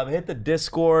 guys. Hit the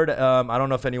Discord. I don't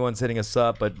know if anyone's hitting us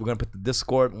up, but we're gonna put the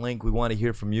Discord link. We want to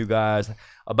hear from you guys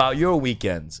about your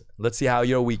weekends. Let's see how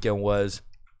your weekend was,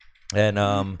 and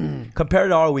compare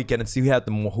to our weekend and see who had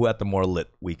the more lit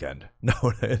weekend. No,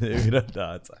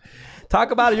 talk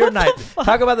about your night.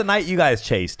 Talk about the night you guys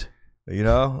chased.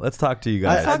 Let's talk to you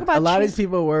guys. A lot of these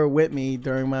people were with me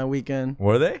during my weekend.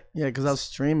 Were they? Yeah, because I was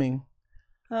streaming.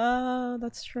 Oh,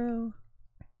 that's true.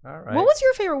 All right. What was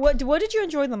your favorite? What did you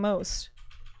enjoy the most,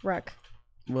 Rec?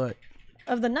 What?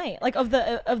 Of the night, like of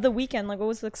the weekend, like what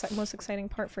was the most exciting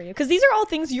part for you? Because these are all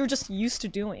things you're just used to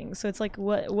doing. So it's like,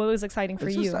 what was exciting for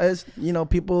you?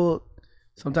 People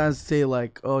sometimes say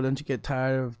like, oh, don't you get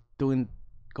tired of going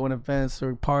to events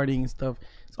or partying and stuff?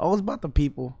 It's always about the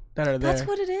people that are there. That's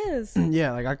what it is.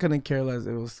 Yeah, like I couldn't care less.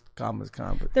 It was Comic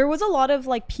Con, but there was a lot of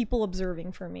like people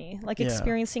observing for me, like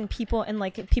experiencing people and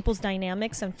like people's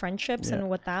dynamics and friendships and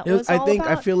what that was.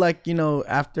 I feel like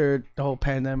after the whole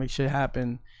pandemic shit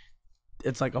happened,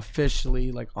 it's like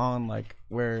officially like on like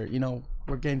where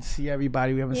we're getting to see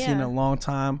everybody we haven't seen in a long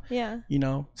time. Yeah.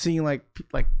 Seeing like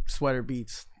Sweater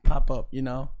Beats pop up.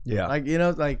 Yeah. Like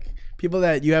like people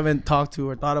that you haven't talked to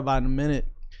or thought about in a minute,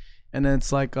 and then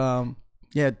it's like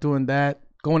doing that,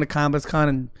 going to Comic Con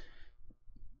and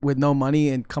with no money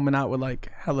and coming out with like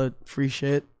hella free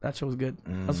shit. That shit was good.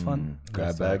 That was fun.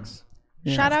 Grab bags.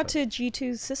 Shout out to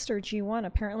G2's sister, G1.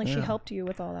 Apparently, she helped you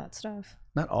with all that stuff.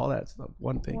 Not all that stuff.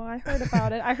 One thing. Well, I heard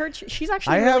about it. I heard she's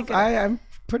actually really good. I'm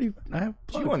pretty. I have.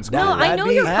 G1's No, cool. I know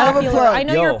you're I have a popular. plug. I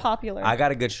know Yo, you're popular. I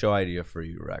got a good show idea for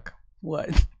you, Rec.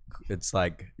 What? It's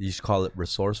like you should call it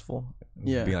resourceful.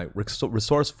 Yeah. Be like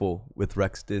resourceful with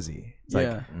Rex Dizzy. It's like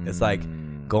Yeah. it's like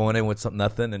going in with something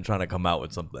nothing and trying to come out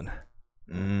with something.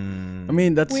 I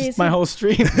mean, that's Wait, just is my he- whole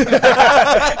stream.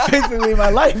 Basically, my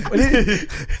life.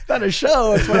 It's not a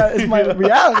show. It's my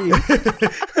reality.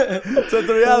 So it's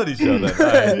a reality show then. All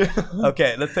right.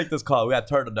 Okay, let's take this call. We got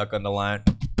Turtle Duck on the line.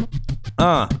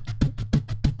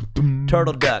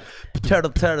 Turtle Duck.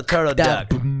 Turtle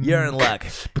Duck. You're in luck.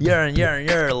 You're in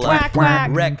luck. Quack, quack.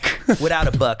 Wreck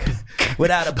without a buck.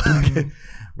 Without a buck.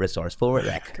 Resourceful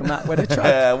wreck. Come out with a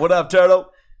truck. What up,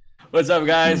 Turtle? What's up,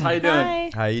 guys? How you doing?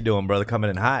 Hi. How you doing, brother? Coming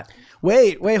in hot.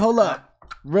 Wait, hold up.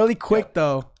 Really quick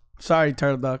though. Sorry,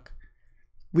 Turtle Duck.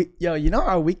 You know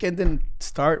our weekend didn't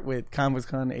start with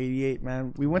ComixCon 88,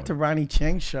 man. We went to Ronnie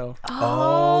Chang's show.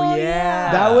 Oh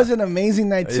yeah. That was an amazing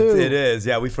night too. It is.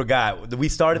 Yeah, we forgot. We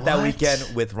started that weekend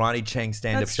with Ronnie Chang's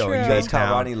stand-up That's show true. in You guys caught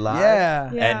Town. Ronnie live?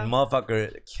 Yeah. Yeah. And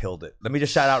motherfucker killed it. Let me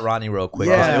just shout out Ronnie real quick.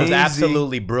 Yeah. It was Easy.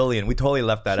 absolutely brilliant. We totally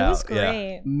left that He out. was Yeah,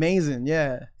 great. Amazing.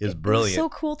 Yeah. it was It brilliant. was so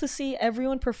cool to see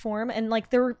everyone perform, and like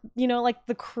there were, like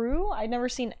the crew. I'd never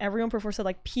seen everyone perform. So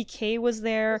like PK was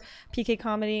there, PK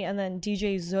Comedy, and then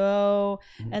DJ Zoe,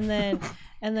 and then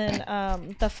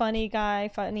the funny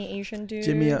Asian dude,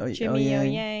 Jimmy O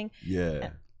Yang. Yang. Yeah.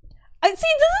 I see.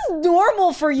 This is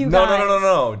normal for you No, guys.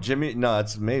 no. Jimmy, no,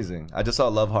 it's amazing. I just saw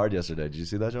Love Hard yesterday. Did you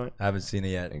see that joint? I haven't seen it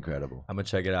yet. Incredible. I'm gonna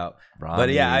check it out. Ronnie. But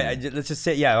yeah, let's just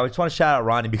say, I just want to shout out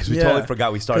Ronnie because we Yeah. totally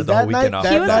forgot we started 'Cause the whole that weekend night, off.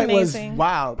 that He was night amazing. was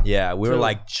wild. Yeah, we were True.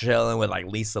 like chilling with like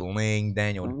Lisa Ling,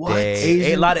 Daniel What?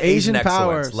 Day, a lot of Asian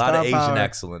power, excellence, a lot of star Asian power.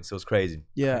 excellence. It was crazy.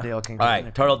 Yeah. They all came All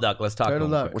right, Turtle Duck, let's talk. Turtle to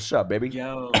him Duck. quick. What's up, baby?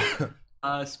 Yo,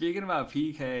 speaking about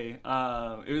PK,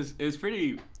 it was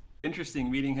pretty interesting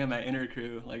meeting him at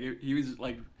Intercrew. Like he was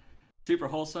like super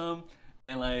wholesome,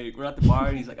 and like we're at the bar,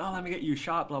 and he's like, "Oh, let me get you a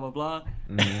shot," blah blah blah,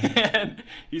 and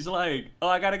he's like, "Oh,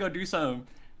 I gotta go do some,"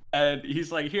 and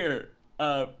he's like, "Here,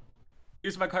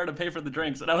 use my card to pay for the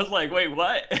drinks," and I was like, "Wait,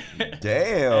 what?"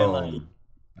 Damn. And, like,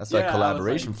 That's yeah, like I was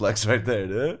collaboration like- flex right there,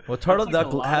 dude. Well, Turtle That's like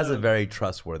Duck a lot has a of- very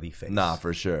trustworthy face. Nah,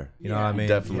 for sure. You know what I mean?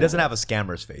 definitely He doesn't have a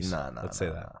scammer's face. Nah, Let's say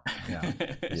nah,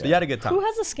 that. Yeah. So you had a good time. Who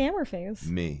has a scammer face?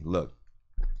 Me, look.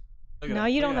 Look at No, that,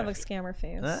 you look don't at have a that. scammer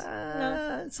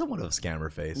face. Somewhat of a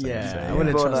scammer face. Yeah, I would I say. would've You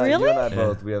and trusted- I- Really? You and I Yeah.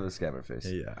 both, we have a scammer face.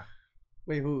 Yeah.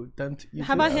 Wait, who? You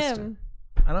How too? about Yes, him?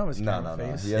 I don't have a No, scammer no,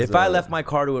 no. face. He has If I a- left my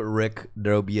card with Rick,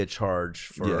 there'll be a charge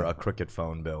for Yeah. a cricket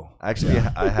phone bill. Actually,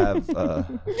 I have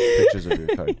pictures of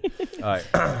your card. All right.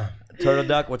 Turtle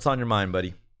Duck, what's on your mind,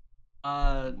 buddy?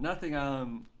 Nothing.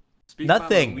 Speaking about my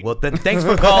Nothing. week- Well, then thanks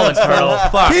for calling, Turtle.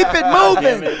 Fuck. Keep it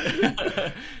moving. Damn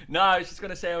it. No, I was just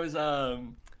gonna say I was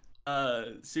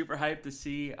super hyped to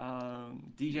see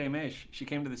DJ Mish. She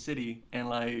came to the city and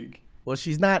like Well,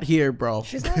 she's not here, bro.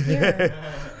 She's not here.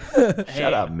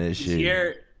 Shut up,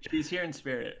 Mishy. She's here in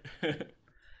spirit.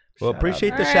 Well,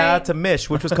 appreciate the All shout out right. to Mish,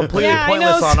 which was completely Yeah, I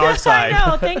pointless know. on our side. I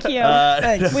know. Thank you.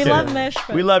 Thanks. We love Mish.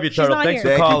 but We love you, she's Turtle. not Thanks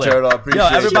here. for Thank you, calling. Turtle. I appreciate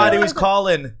Yo, everybody you. who's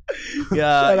calling,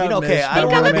 yeah, Shout you know, out, okay. Mish. I Think don't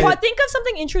of want a to be. Think of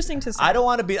something interesting to say. I don't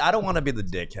want to be. I don't want to be the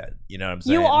dickhead. You know what I'm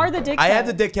saying? You are the I am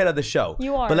the dickhead. dickhead of the show.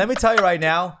 You are. But let me tell you right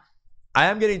now, I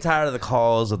am getting tired of the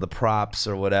calls of the props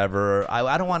or whatever.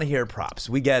 I don't want to hear props.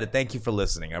 We get it. Thank you for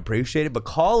listening. I appreciate it. But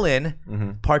call in,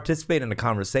 participate in the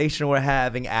conversation we're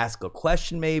having, ask a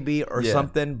question maybe or Yeah.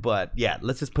 something. But yeah,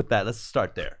 let's just put that. Let's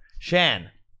start there.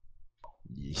 Shan.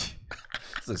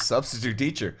 It's a substitute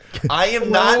teacher. I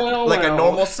am not like a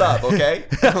normal sub, okay?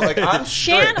 Like I'm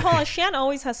Shan, strict. hold on. Shan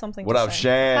always has something What to up, say.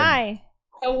 Shan? Hi.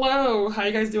 Hello, how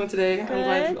you guys doing today? I'm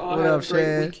glad you all What had up, a great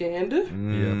Shan?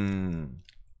 weekend.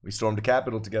 We stormed the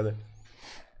Capitol together.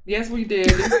 Yes, we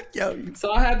did. Yo,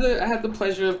 So I had the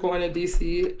pleasure of going to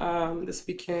DC this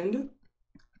weekend.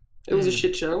 It was a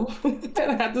shit show. And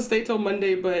I had to stay till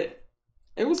Monday, but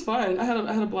it was fun. I had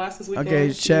a blast this weekend.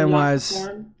 okay, Seeing y'all Shanwise.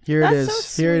 perform. Here it That's is.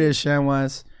 so Here it sweet. is,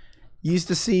 Shanwise. You used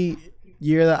to see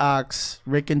Year of the Ox,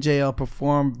 Rick and JL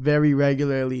perform very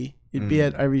regularly. You'd be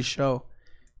at every show.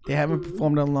 They haven't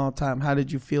performed in a long time. How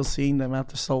did you feel seeing them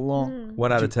after so long?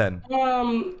 1 out of 10.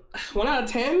 1 out of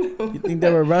 10. You think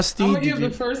they were rusty? I'm gonna Did give you?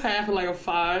 the first half like a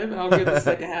 5, and I'll give the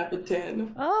second half a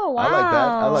 10. Oh, wow. I like that.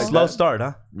 I like Slow that. start,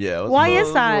 huh? Yeah. It was Why a little-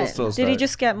 is that? it was a slow Did he start.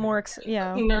 just get more?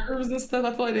 Yeah. Nerves and stuff.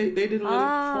 I feel like they didn't really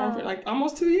perform for like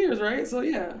almost 2 years, right? So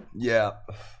yeah. Yeah.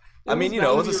 I mean, was you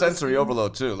know, it was bound a to be sensory risky.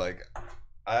 overload too. Like,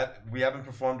 we haven't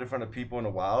performed in front of people in a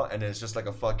while, and it's just like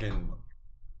a fucking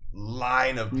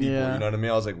line of people. Yeah. You know what I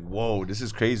mean? I was like, whoa, this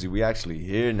is crazy. We actually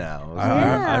here now.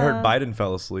 I heard Biden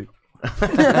fell asleep.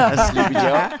 Sleepy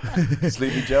Joe.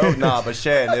 Sleepy Joe. Nah, but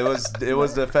Shan, it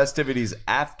was the festivities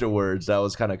afterwards that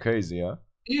was kind of crazy, huh?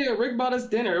 Yeah, Rick bought us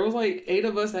dinner. It was like 8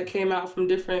 of us that came out from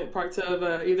different parts of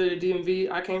either the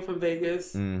DMV. I came from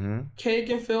Vegas. Mm-hmm. Cake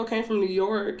and Phil came from New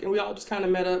York, and we all just kind of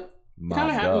met up. Kind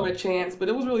of happened by chance, but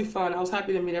it was really fun. I was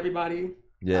happy to meet everybody.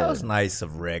 Yeah, That was nice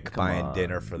of Rick buying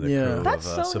dinner for the crew. That's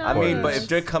of, so I mean, but nice. if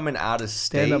they're coming out of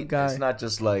state, Stand-up guy. it's not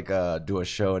just like do a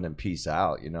show and then peace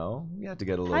out. You know, you have to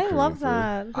get a little. I Korean love food.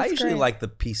 that. I That's usually great. like the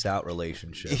peace out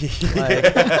relationship.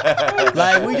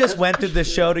 Like we just went to the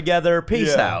show together.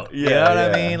 Peace Yeah, out. You know what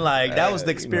I mean? Like that was the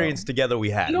You know. experience together we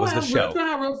had. You don't Was the have show. you don't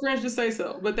have real friends to say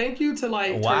so, but thank you to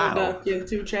like Wow. Turtle Duck and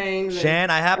 2 Chainz. and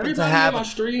Shan, I happen to everybody have on my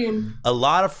stream. a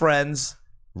lot of friends,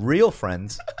 real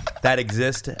friends, that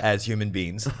exist as human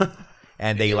beings,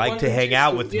 and they like to hang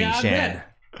out with me, Yeah, I Shan. bet.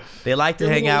 They like to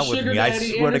Your hang little out with sugar me. I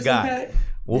daddy swear to Anderson God. pack.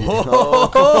 Whoa!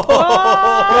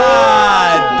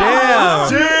 God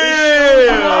damn!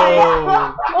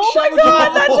 Oh my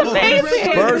god, that's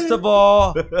amazing. First of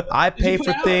all, I pay put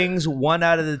for out? things 1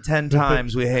 out of the 10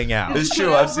 times we hang out. It's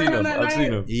true. I've seen him. I've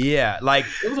seen him. Yeah, like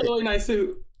It was a really nice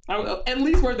suit. At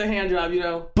least worth a hand job, you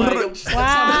know. Like,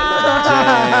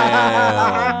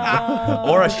 Wow.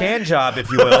 or a Shan job, if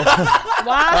you will. Wow.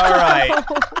 All right.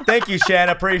 Thank you, Shan.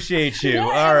 Appreciate you.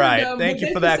 All right. Thank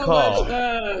you for that so call.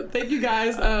 much. Thank you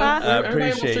guys. I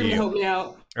Everybody appreciate will you. help me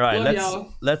out. All right,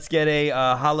 Love let's get a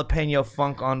jalapeno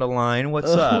funk on the line. What's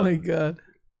Oh up? my god.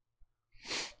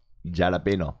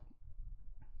 Jalapeno.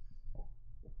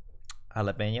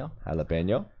 Jalapeno?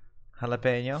 Jalapeno.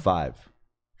 Jalapeno? 5,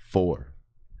 4,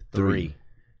 3,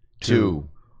 2,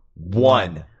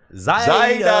 1.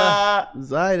 Zaida.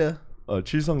 Zyda.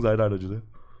 취성 Zaida 알려주세요.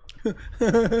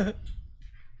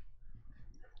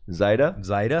 Zaida?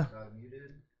 Zaida?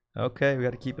 Okay, we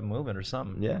got to keep it moving or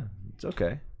something. Yeah, it's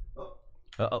okay.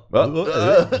 Uh-oh.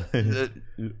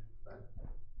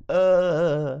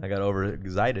 Uh, I got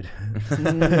overexcited.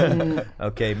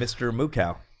 Okay, Mr.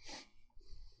 Mukau.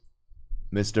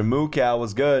 Mr. Mukau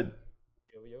was good.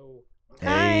 Yo.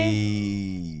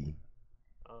 Hey.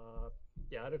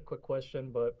 Yeah, I had a quick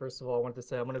question, but first of all, I wanted to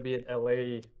say I'm going to be in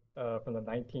LA from the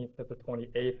 19th to the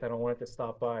 28th, and I wanted to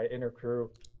stop by Intercrew.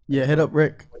 Yeah, hit up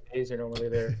Rick. What days you're normally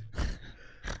there?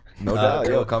 No doubt.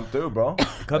 Yo, come through, bro.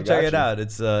 Come I check got it you.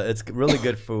 out. It's really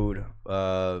good food.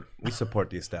 We support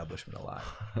the establishment a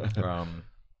lot.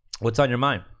 What's on your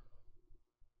mind?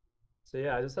 So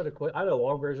yeah, I just had I had a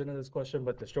long version of this question,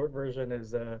 but the short version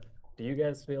is, do you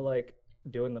guys feel like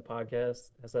doing the podcast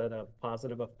has had a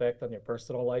positive effect on your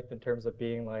personal life in terms of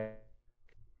being like,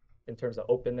 in terms of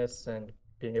openness and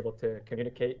being able to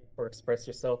communicate or express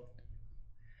yourself?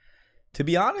 To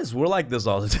be honest, we're like this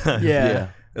all the time. Yeah.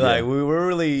 Like we were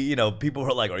really, people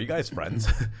were like, "Are you guys friends?"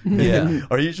 Yeah.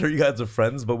 Are you sure you guys are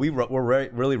friends? But we're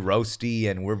really roasty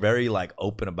and we're very like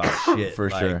open about shit. For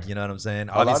like, sure. You know what I'm saying?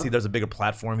 lot Obviously, of- there's a bigger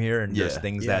platform here, and there's Yeah.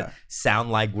 things Yeah. that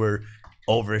sound like we're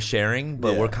oversharing,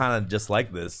 but Yeah. we're kind of just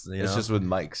like this. You It's know? just with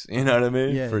mics. You know what I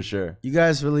mean? Yeah. For sure. You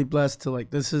guys really blessed to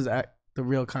like this is the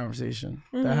real conversation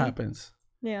that happens.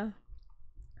 Yeah.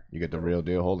 You get the real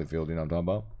deal, Holyfield. You know what I'm talking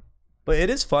about? But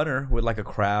it is funner with like a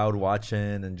crowd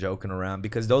watching and joking around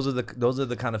because those are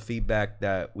the kind of feedback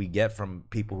that we get from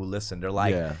people who listen. They're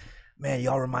like, Yeah. "Man,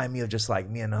 y'all remind me of just like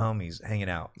me and the homies hanging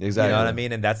out." Exactly. You know what I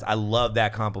mean? And I love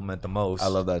that compliment the most. I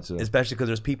love that too. especially because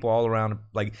there's people all around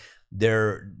like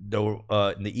they're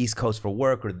in the East Coast for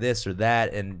work or this or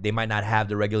that, and they might not have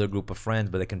the regular group of friends,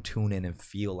 but they can tune in and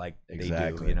feel like they do.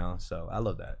 Exactly. You know, so I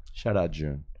love that. Shout out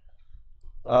June.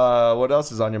 What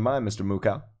else is on your mind, Mr.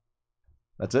 Mukau?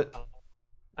 That's it?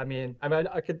 I mean,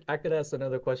 I could ask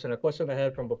another question. A question I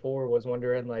had from before was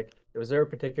wondering, like, was there a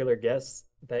particular guest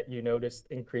that you noticed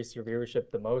increased your viewership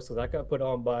the most? Because I got put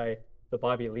on by the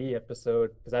Bobby Lee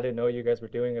episode because I didn't know you guys were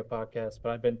doing a podcast,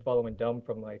 but I've been following Dumb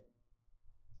from like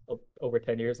over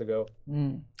 10 years ago.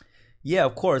 Yeah,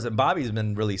 of course. And Bobby's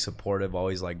been really supportive,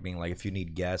 always like being like, if you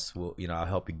need guests, I'll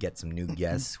help you get some new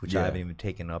guests, which I Yeah. haven't even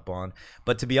taken up on.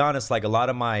 But to be honest, like a lot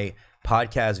of my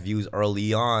podcast views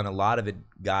early on, a lot of it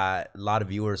got a lot of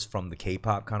viewers from the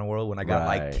K-pop kind of world. When I got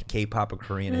like Right. K-pop or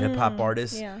Korean hip hop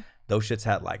artists, Yeah. those shits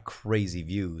had like crazy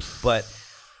views. But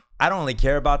I don't really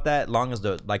care about that, as long as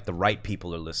the right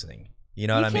people are listening. You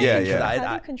know what I mean? Yeah, 'Cause yeah. How do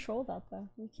I you control that though?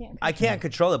 You can't. can't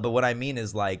control it, but what I mean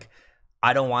is like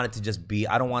I don't want it to just be,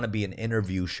 I don't want to be an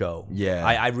interview show. Yeah.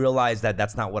 I realize that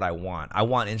that's not what I want. I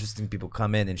want interesting people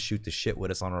come in and shoot the shit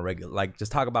with us on a regular, like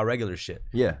just talk about regular shit.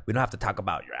 Yeah. We don't have to talk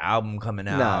about your album coming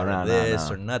out or this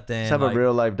or nothing. Just have a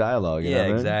real life dialogue. You know what I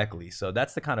mean? Exactly. So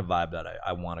that's the kind of vibe that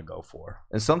I want to go for.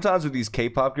 And sometimes with these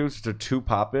K-pop groups, they're too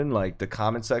poppin', like the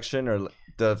comment section or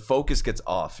the focus gets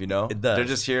off, you know? It does. They're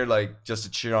just here like just to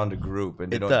cheer on the group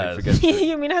and they It don't does. like, forget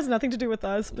You mean it has nothing to do with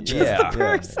us, but just Yeah. the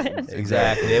person.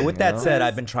 Exactly. And with that said,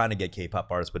 I've been trying to get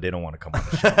K-pop artists, but they don't want to come on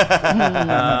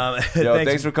the show. Yo,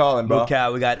 thanks for calling, bro.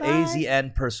 Mukat. We got AZ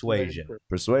and Persuasion.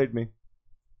 Persuade me.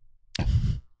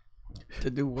 To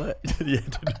do what? Yeah,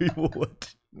 to do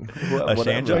what? What, A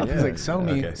Shan drop? He's like, sell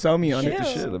me on it. Ew.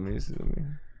 Shit, let me see.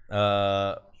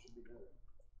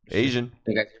 Asian.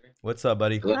 You guys hear me? What's up,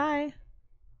 buddy? Hi.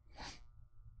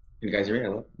 You guys hear me?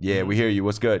 Hello? Yeah, we hear you.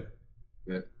 What's good?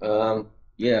 Good.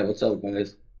 Yeah, what's up,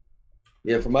 guys?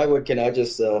 Yeah, for my weekend, I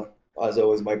just, as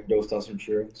always, microdosed on some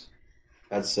shrooms.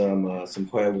 Had some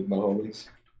Hoya with my homies.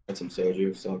 Had some soju.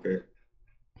 It's all great.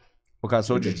 What kind of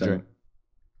soju did you drink?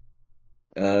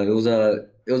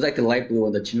 It was like the light blue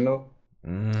one, the Chino.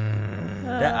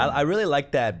 Yeah, I really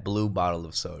like that blue bottle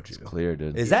of soju. It's clear,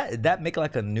 dude. Did that make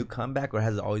like a new comeback, or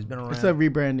has it always been around? It's a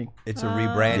rebranding. It's a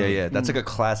rebranding. Yeah. That's like a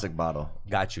classic bottle.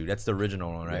 Got you. That's the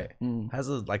original one, right? Has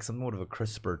like somewhat of a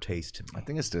crisper taste to me. I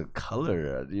think it's the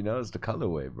color. You know, it's the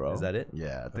colorway, bro. Is that it?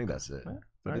 Yeah, I think that's it.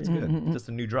 But It's it's good. Just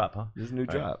a new drop, huh? It's a new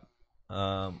drop.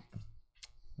 Um,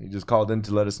 You just called in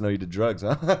to let us know you did drugs,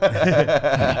 huh?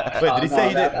 wait, did he say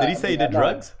he did? Did he say he did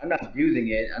drugs? I'm not using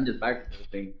it. I'm just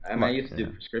microdosing. I used to do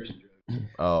prescription drugs.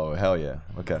 Oh, hell yeah.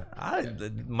 Okay.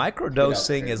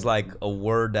 Microdosing is like a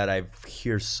word that I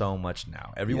hear so much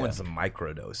now. Everyone's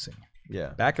microdosing. Yeah.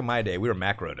 Back in my day, we were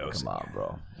macrodosing. Come on,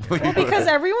 bro. Well, because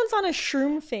everyone's on a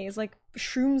shroom phase. Like,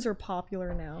 shrooms are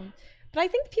popular now. But I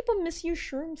think people misuse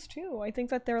shrooms too. I think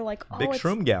that they're like, oh, Big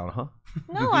shroom gown, huh?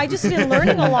 No, I just been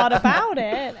learning a lot about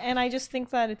it, and I just think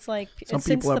that it's like since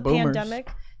people are the boomers. pandemic,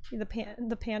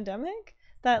 the pandemic,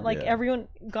 that like everyone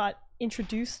got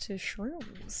introduced to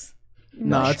shrooms.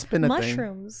 No, it's been a thing.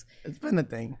 mushrooms. It's been a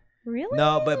thing. Really?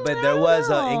 No, but I there don't was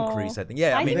an know. increase, I think.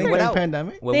 Yeah, I mean, think During there- the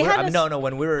pandemic? when They we were, had I mean, a- no,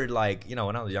 when we were like, when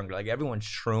I was younger, like everyone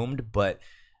shroomed, but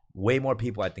way more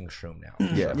people, I think, shroom now.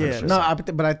 Yeah, for Yeah, sure. no,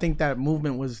 but I think that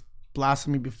movement was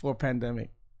blossoming before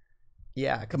pandemic.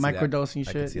 Yeah, I The could see that. microdosing I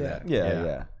shit. could see yeah. that.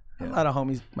 Yeah. A lot of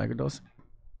homies microdosing.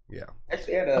 Yeah.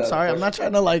 Actually, I had I'm sorry, I'm not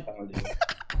trying to like.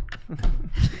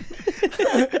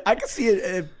 I can see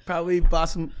it probably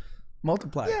blossom,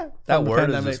 multiply. Yeah, That word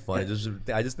is just funny.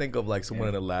 I just think of like someone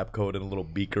in a lab coat and a little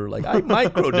beaker, like I'm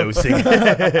microdosing.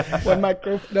 One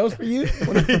microdose for you.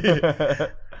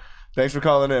 Thanks for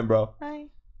calling in, bro. Hi.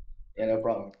 Yeah, no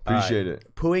problem. Appreciate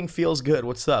it. Pooing feels good.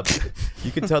 What's up?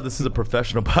 You can tell this is a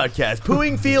professional podcast.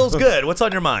 Pooing feels good. What's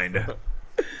on your mind?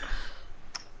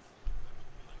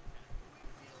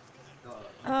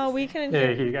 We can.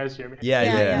 Hey, can you guys hear me?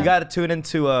 Yeah. You got to tune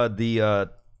into the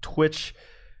Twitch.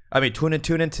 I mean, tune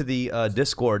into the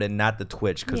Discord and not the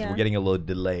Twitch because we're getting a little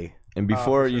delay. And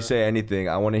before you say anything,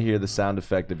 I want to hear the sound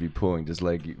effect of you pooing. Just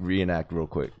like reenact real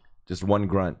quick. Just one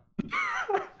grunt.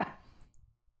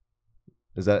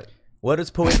 Is that? What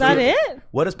does pooing? Is that it?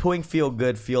 What does pooing feel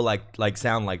good? Feel like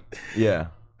sound like? Yeah.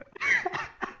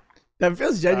 That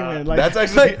feels genuine. Like That's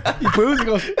actually. he poos and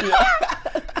goes.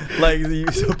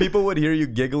 Like so people would hear you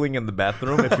giggling in the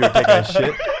bathroom if you were taking a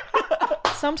shit.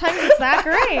 Sometimes it's that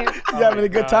great. You're having a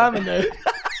good time in there.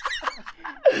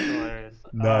 Hilarious.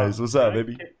 Nice. What's up,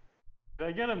 baby? Did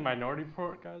I get a minority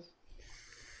report, guys?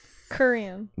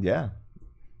 Korean. Yeah.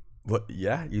 What?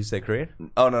 Yeah, you say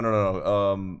Korean? Oh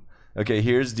no. Okay,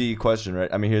 here's the question, right?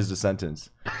 I mean, here's the sentence.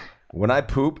 When I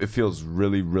poop, it feels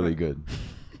really, really good.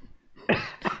 When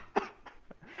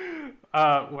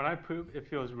I poop, it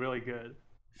feels really good.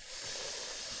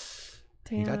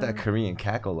 Damn. You got that Korean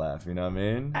cackle laugh, you know what I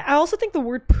mean? I also think the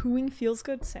word pooing feels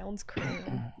good sounds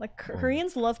Korean. Like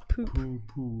Koreans love poop. Poo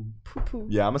poo.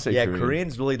 Yeah, I'm gonna say Yeah, Korean.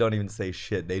 Koreans really don't even say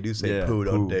shit. They do say poo,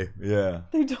 don't they? Yeah.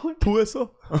 They don't.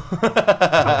 Poo-eso?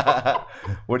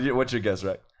 What's your guess,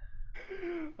 Rick?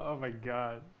 Oh my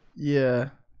god. Yeah.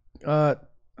 I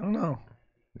don't know.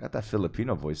 Got that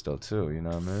Filipino voice though too, you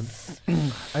know what I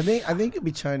mean? I think it'd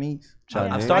be Chinese.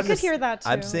 Chinese. I'm starting I could to hear that,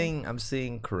 I'm too.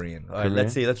 seeing Korean. All right, Korean?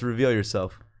 let's see. Let's reveal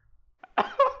yourself.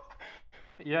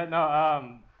 Yeah, no,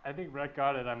 I think Rek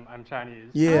got it. I'm Chinese.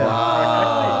 Yeah.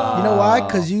 Wow. You know why?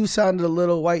 Because you sounded a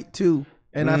little white too,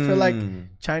 and I feel like Mm.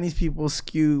 Chinese people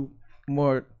skew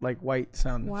more like white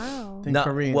sounding. Wow. Than No,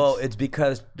 Koreans. well, it's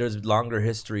because there's longer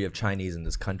history of Chinese in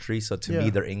this country, so to me, Yeah.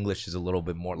 their English is a little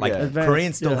bit more like Advanced,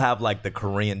 Koreans still yeah. have like the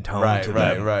Korean tone Right, to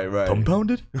right, them. right.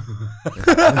 Dumbfounded.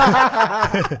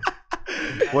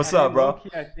 What's up, bro? Low-key,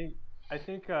 I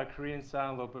think Koreans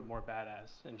sound a little bit more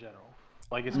badass in general.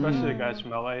 Like especially the guys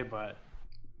from LA, but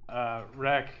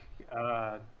Rec.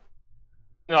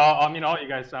 No, I mean all you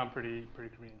guys sound pretty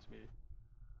Korean to me.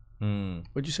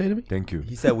 What'd you say to me? Thank you.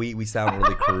 He said we sound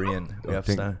really Korean. We have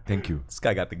Thank you. This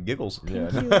guy got the giggles.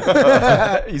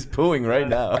 Yeah. He's pooing right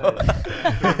now.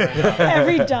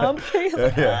 Every dump.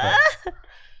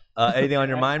 Anything on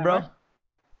your mind, bro?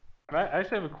 I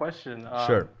actually have a question.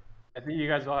 Sure. I think you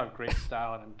guys all have great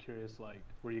style, and I'm curious, like,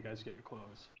 where you guys get your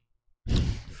clothes.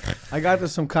 I got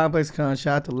this from Complex Con.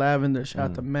 Shout out to Lavender.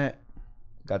 Shout out to Matt.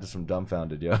 Got this from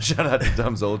Dumbfounded, yo. Shout out to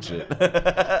Dumb's old shit.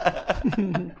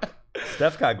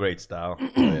 Steph got great style.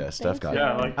 Yeah, Steph got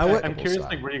Yeah, like I'm curious, style.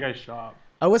 like, where you guys shop.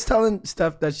 I was telling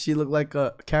Steph that she looked like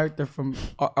a character from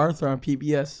Arthur on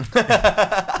PBS.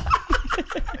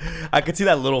 I could see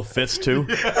that little fist too.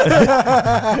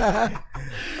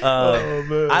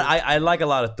 I like a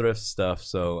lot of thrift stuff,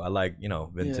 so I like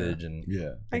vintage and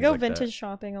I go like vintage that.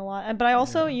 shopping a lot, but I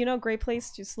also great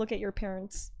place. Just look at your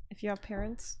parents. If you have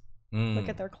parents, look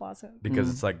at their closet because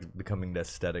it's like becoming the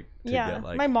aesthetic. To get,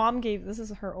 like, my mom gave this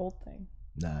is her old thing.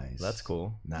 Nice. That's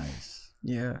cool. Nice.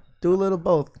 Yeah, do a little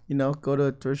both. Go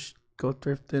to go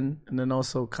thrifting, and then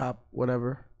also cop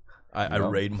whatever. I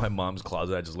raid my mom's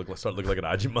closet. I just start looking like an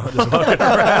Ajima just walking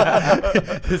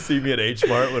around. See me at H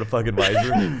Mart with a fucking visor.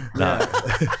 Nah,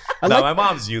 my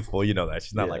mom's youthful. You know that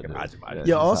she's not like an Ajima.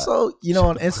 Yeah. Also,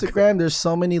 on Instagram, there's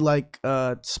so many like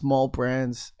small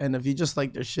brands, and if you just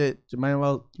like their shit, you might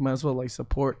as well like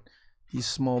support these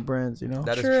small brands.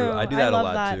 That is true. I do that a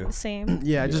lot too. Same.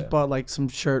 Yeah, I just bought like some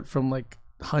shirt from like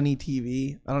Honey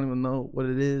TV. I don't even know what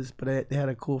it is, but they had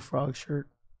a cool frog shirt.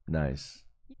 Nice.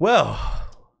 Well,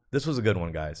 this was a good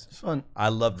one, guys. It's fun. I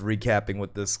loved recapping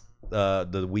with this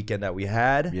the weekend that we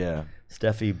had. Yeah.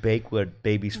 Steffi Bakewood,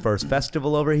 baby's first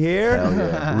festival over here. Hell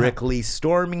yeah. Rick Lee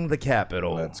storming the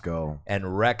Capitol. Let's go.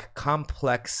 And Rec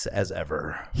complex as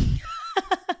ever.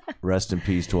 Rest in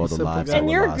peace to all the Simple lives guy. that And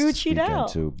were you're lost this Gucci'd weekend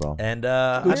out. too, bro. And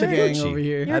Gucci I've been gang Gucci. over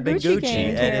here. You're I've been Gucci Gucci.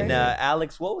 gang And too.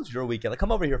 Alex, what was your weekend? Like,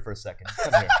 come over here for a second.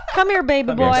 Come here. Come here,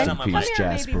 baby boy. Rest in Come peace, here,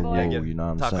 Jasper baby boy. Wu. You know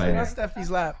what I'm Talk saying? right That's Steffi's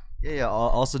lap. Yeah.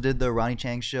 Also did the Ronnie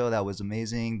Chang show. That was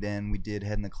amazing. Then we did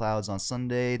Head in the Clouds on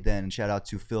Sunday. Then shout out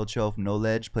to Phil Cho from No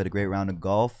Ledge. Played a great round of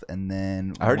golf. And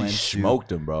then I heard went you to-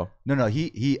 smoked him, bro. No.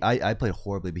 I played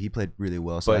horribly, but he played really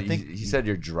well. So But I think he said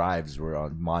your drives were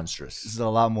monstrous. this is a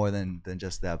lot more than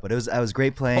just that. But I was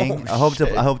great playing. Oh, I hope shit.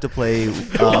 to play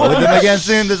with him again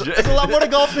soon. There's a lot more to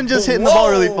golf than just hitting the ball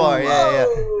really far. Yeah.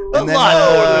 And then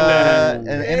lot more than that.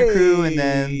 and Intercrew, and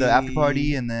then the after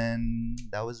party, and then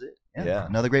that was it. Yeah.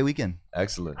 Another great weekend.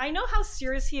 Excellent. I know how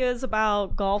serious he is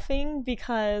about golfing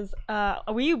because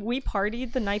we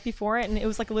partied the night before and it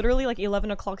was like literally like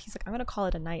 11 o'clock. He's like, I'm gonna call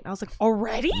it a night. And I was like,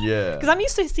 already? Yeah. Because I'm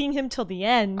used to seeing him till the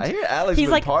end. I hear Alex He's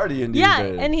been like, partying these yeah,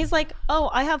 days. and he's like, oh,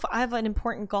 I have an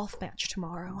important golf match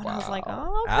tomorrow, and I was like,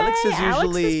 oh, okay.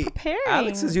 Alex is preparing.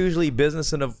 Alex is usually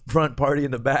business in the front, party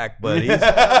in the back, but he's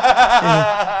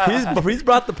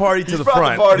brought the party to the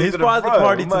front. He's brought the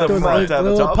party to the Doing front. a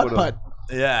little putt-putt.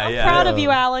 Yeah, I'm yeah. proud of you,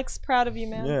 Alex. Proud of you,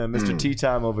 man. Yeah, Mr. Tea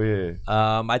Time over here.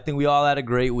 I think we all had a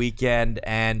great weekend,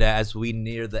 and as we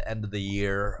near the end of the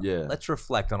year, let's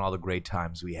reflect on all the great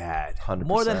times we had. 100%.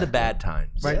 More than the bad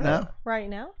times. Right now? Right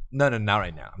now? No, not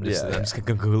right now. I'm just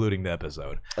concluding the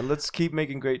episode. And let's keep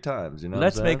making great times, you know.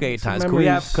 Let's make great times.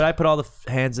 Could I put all the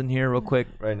hands in here real quick?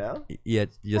 Right now? Yeah.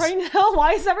 Just, Right now?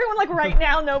 Why is everyone like right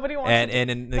now? Nobody wants and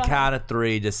to. in the count of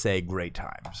three, just say great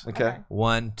times. Okay.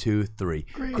 1, 2, 3.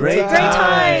 Great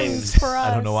times for us.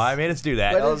 I don't know why I made us do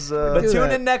that. But But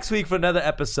tune in next week for another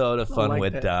episode of Fun like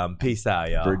with that. Dumb. Peace out,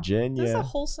 y'all. Virginia. This is a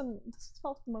wholesome. This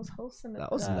felt the most wholesome.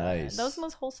 That was nice. That was the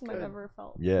most wholesome I've ever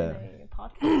felt. Yeah. In a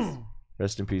podcast.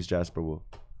 Rest in peace, Jasper Wolf.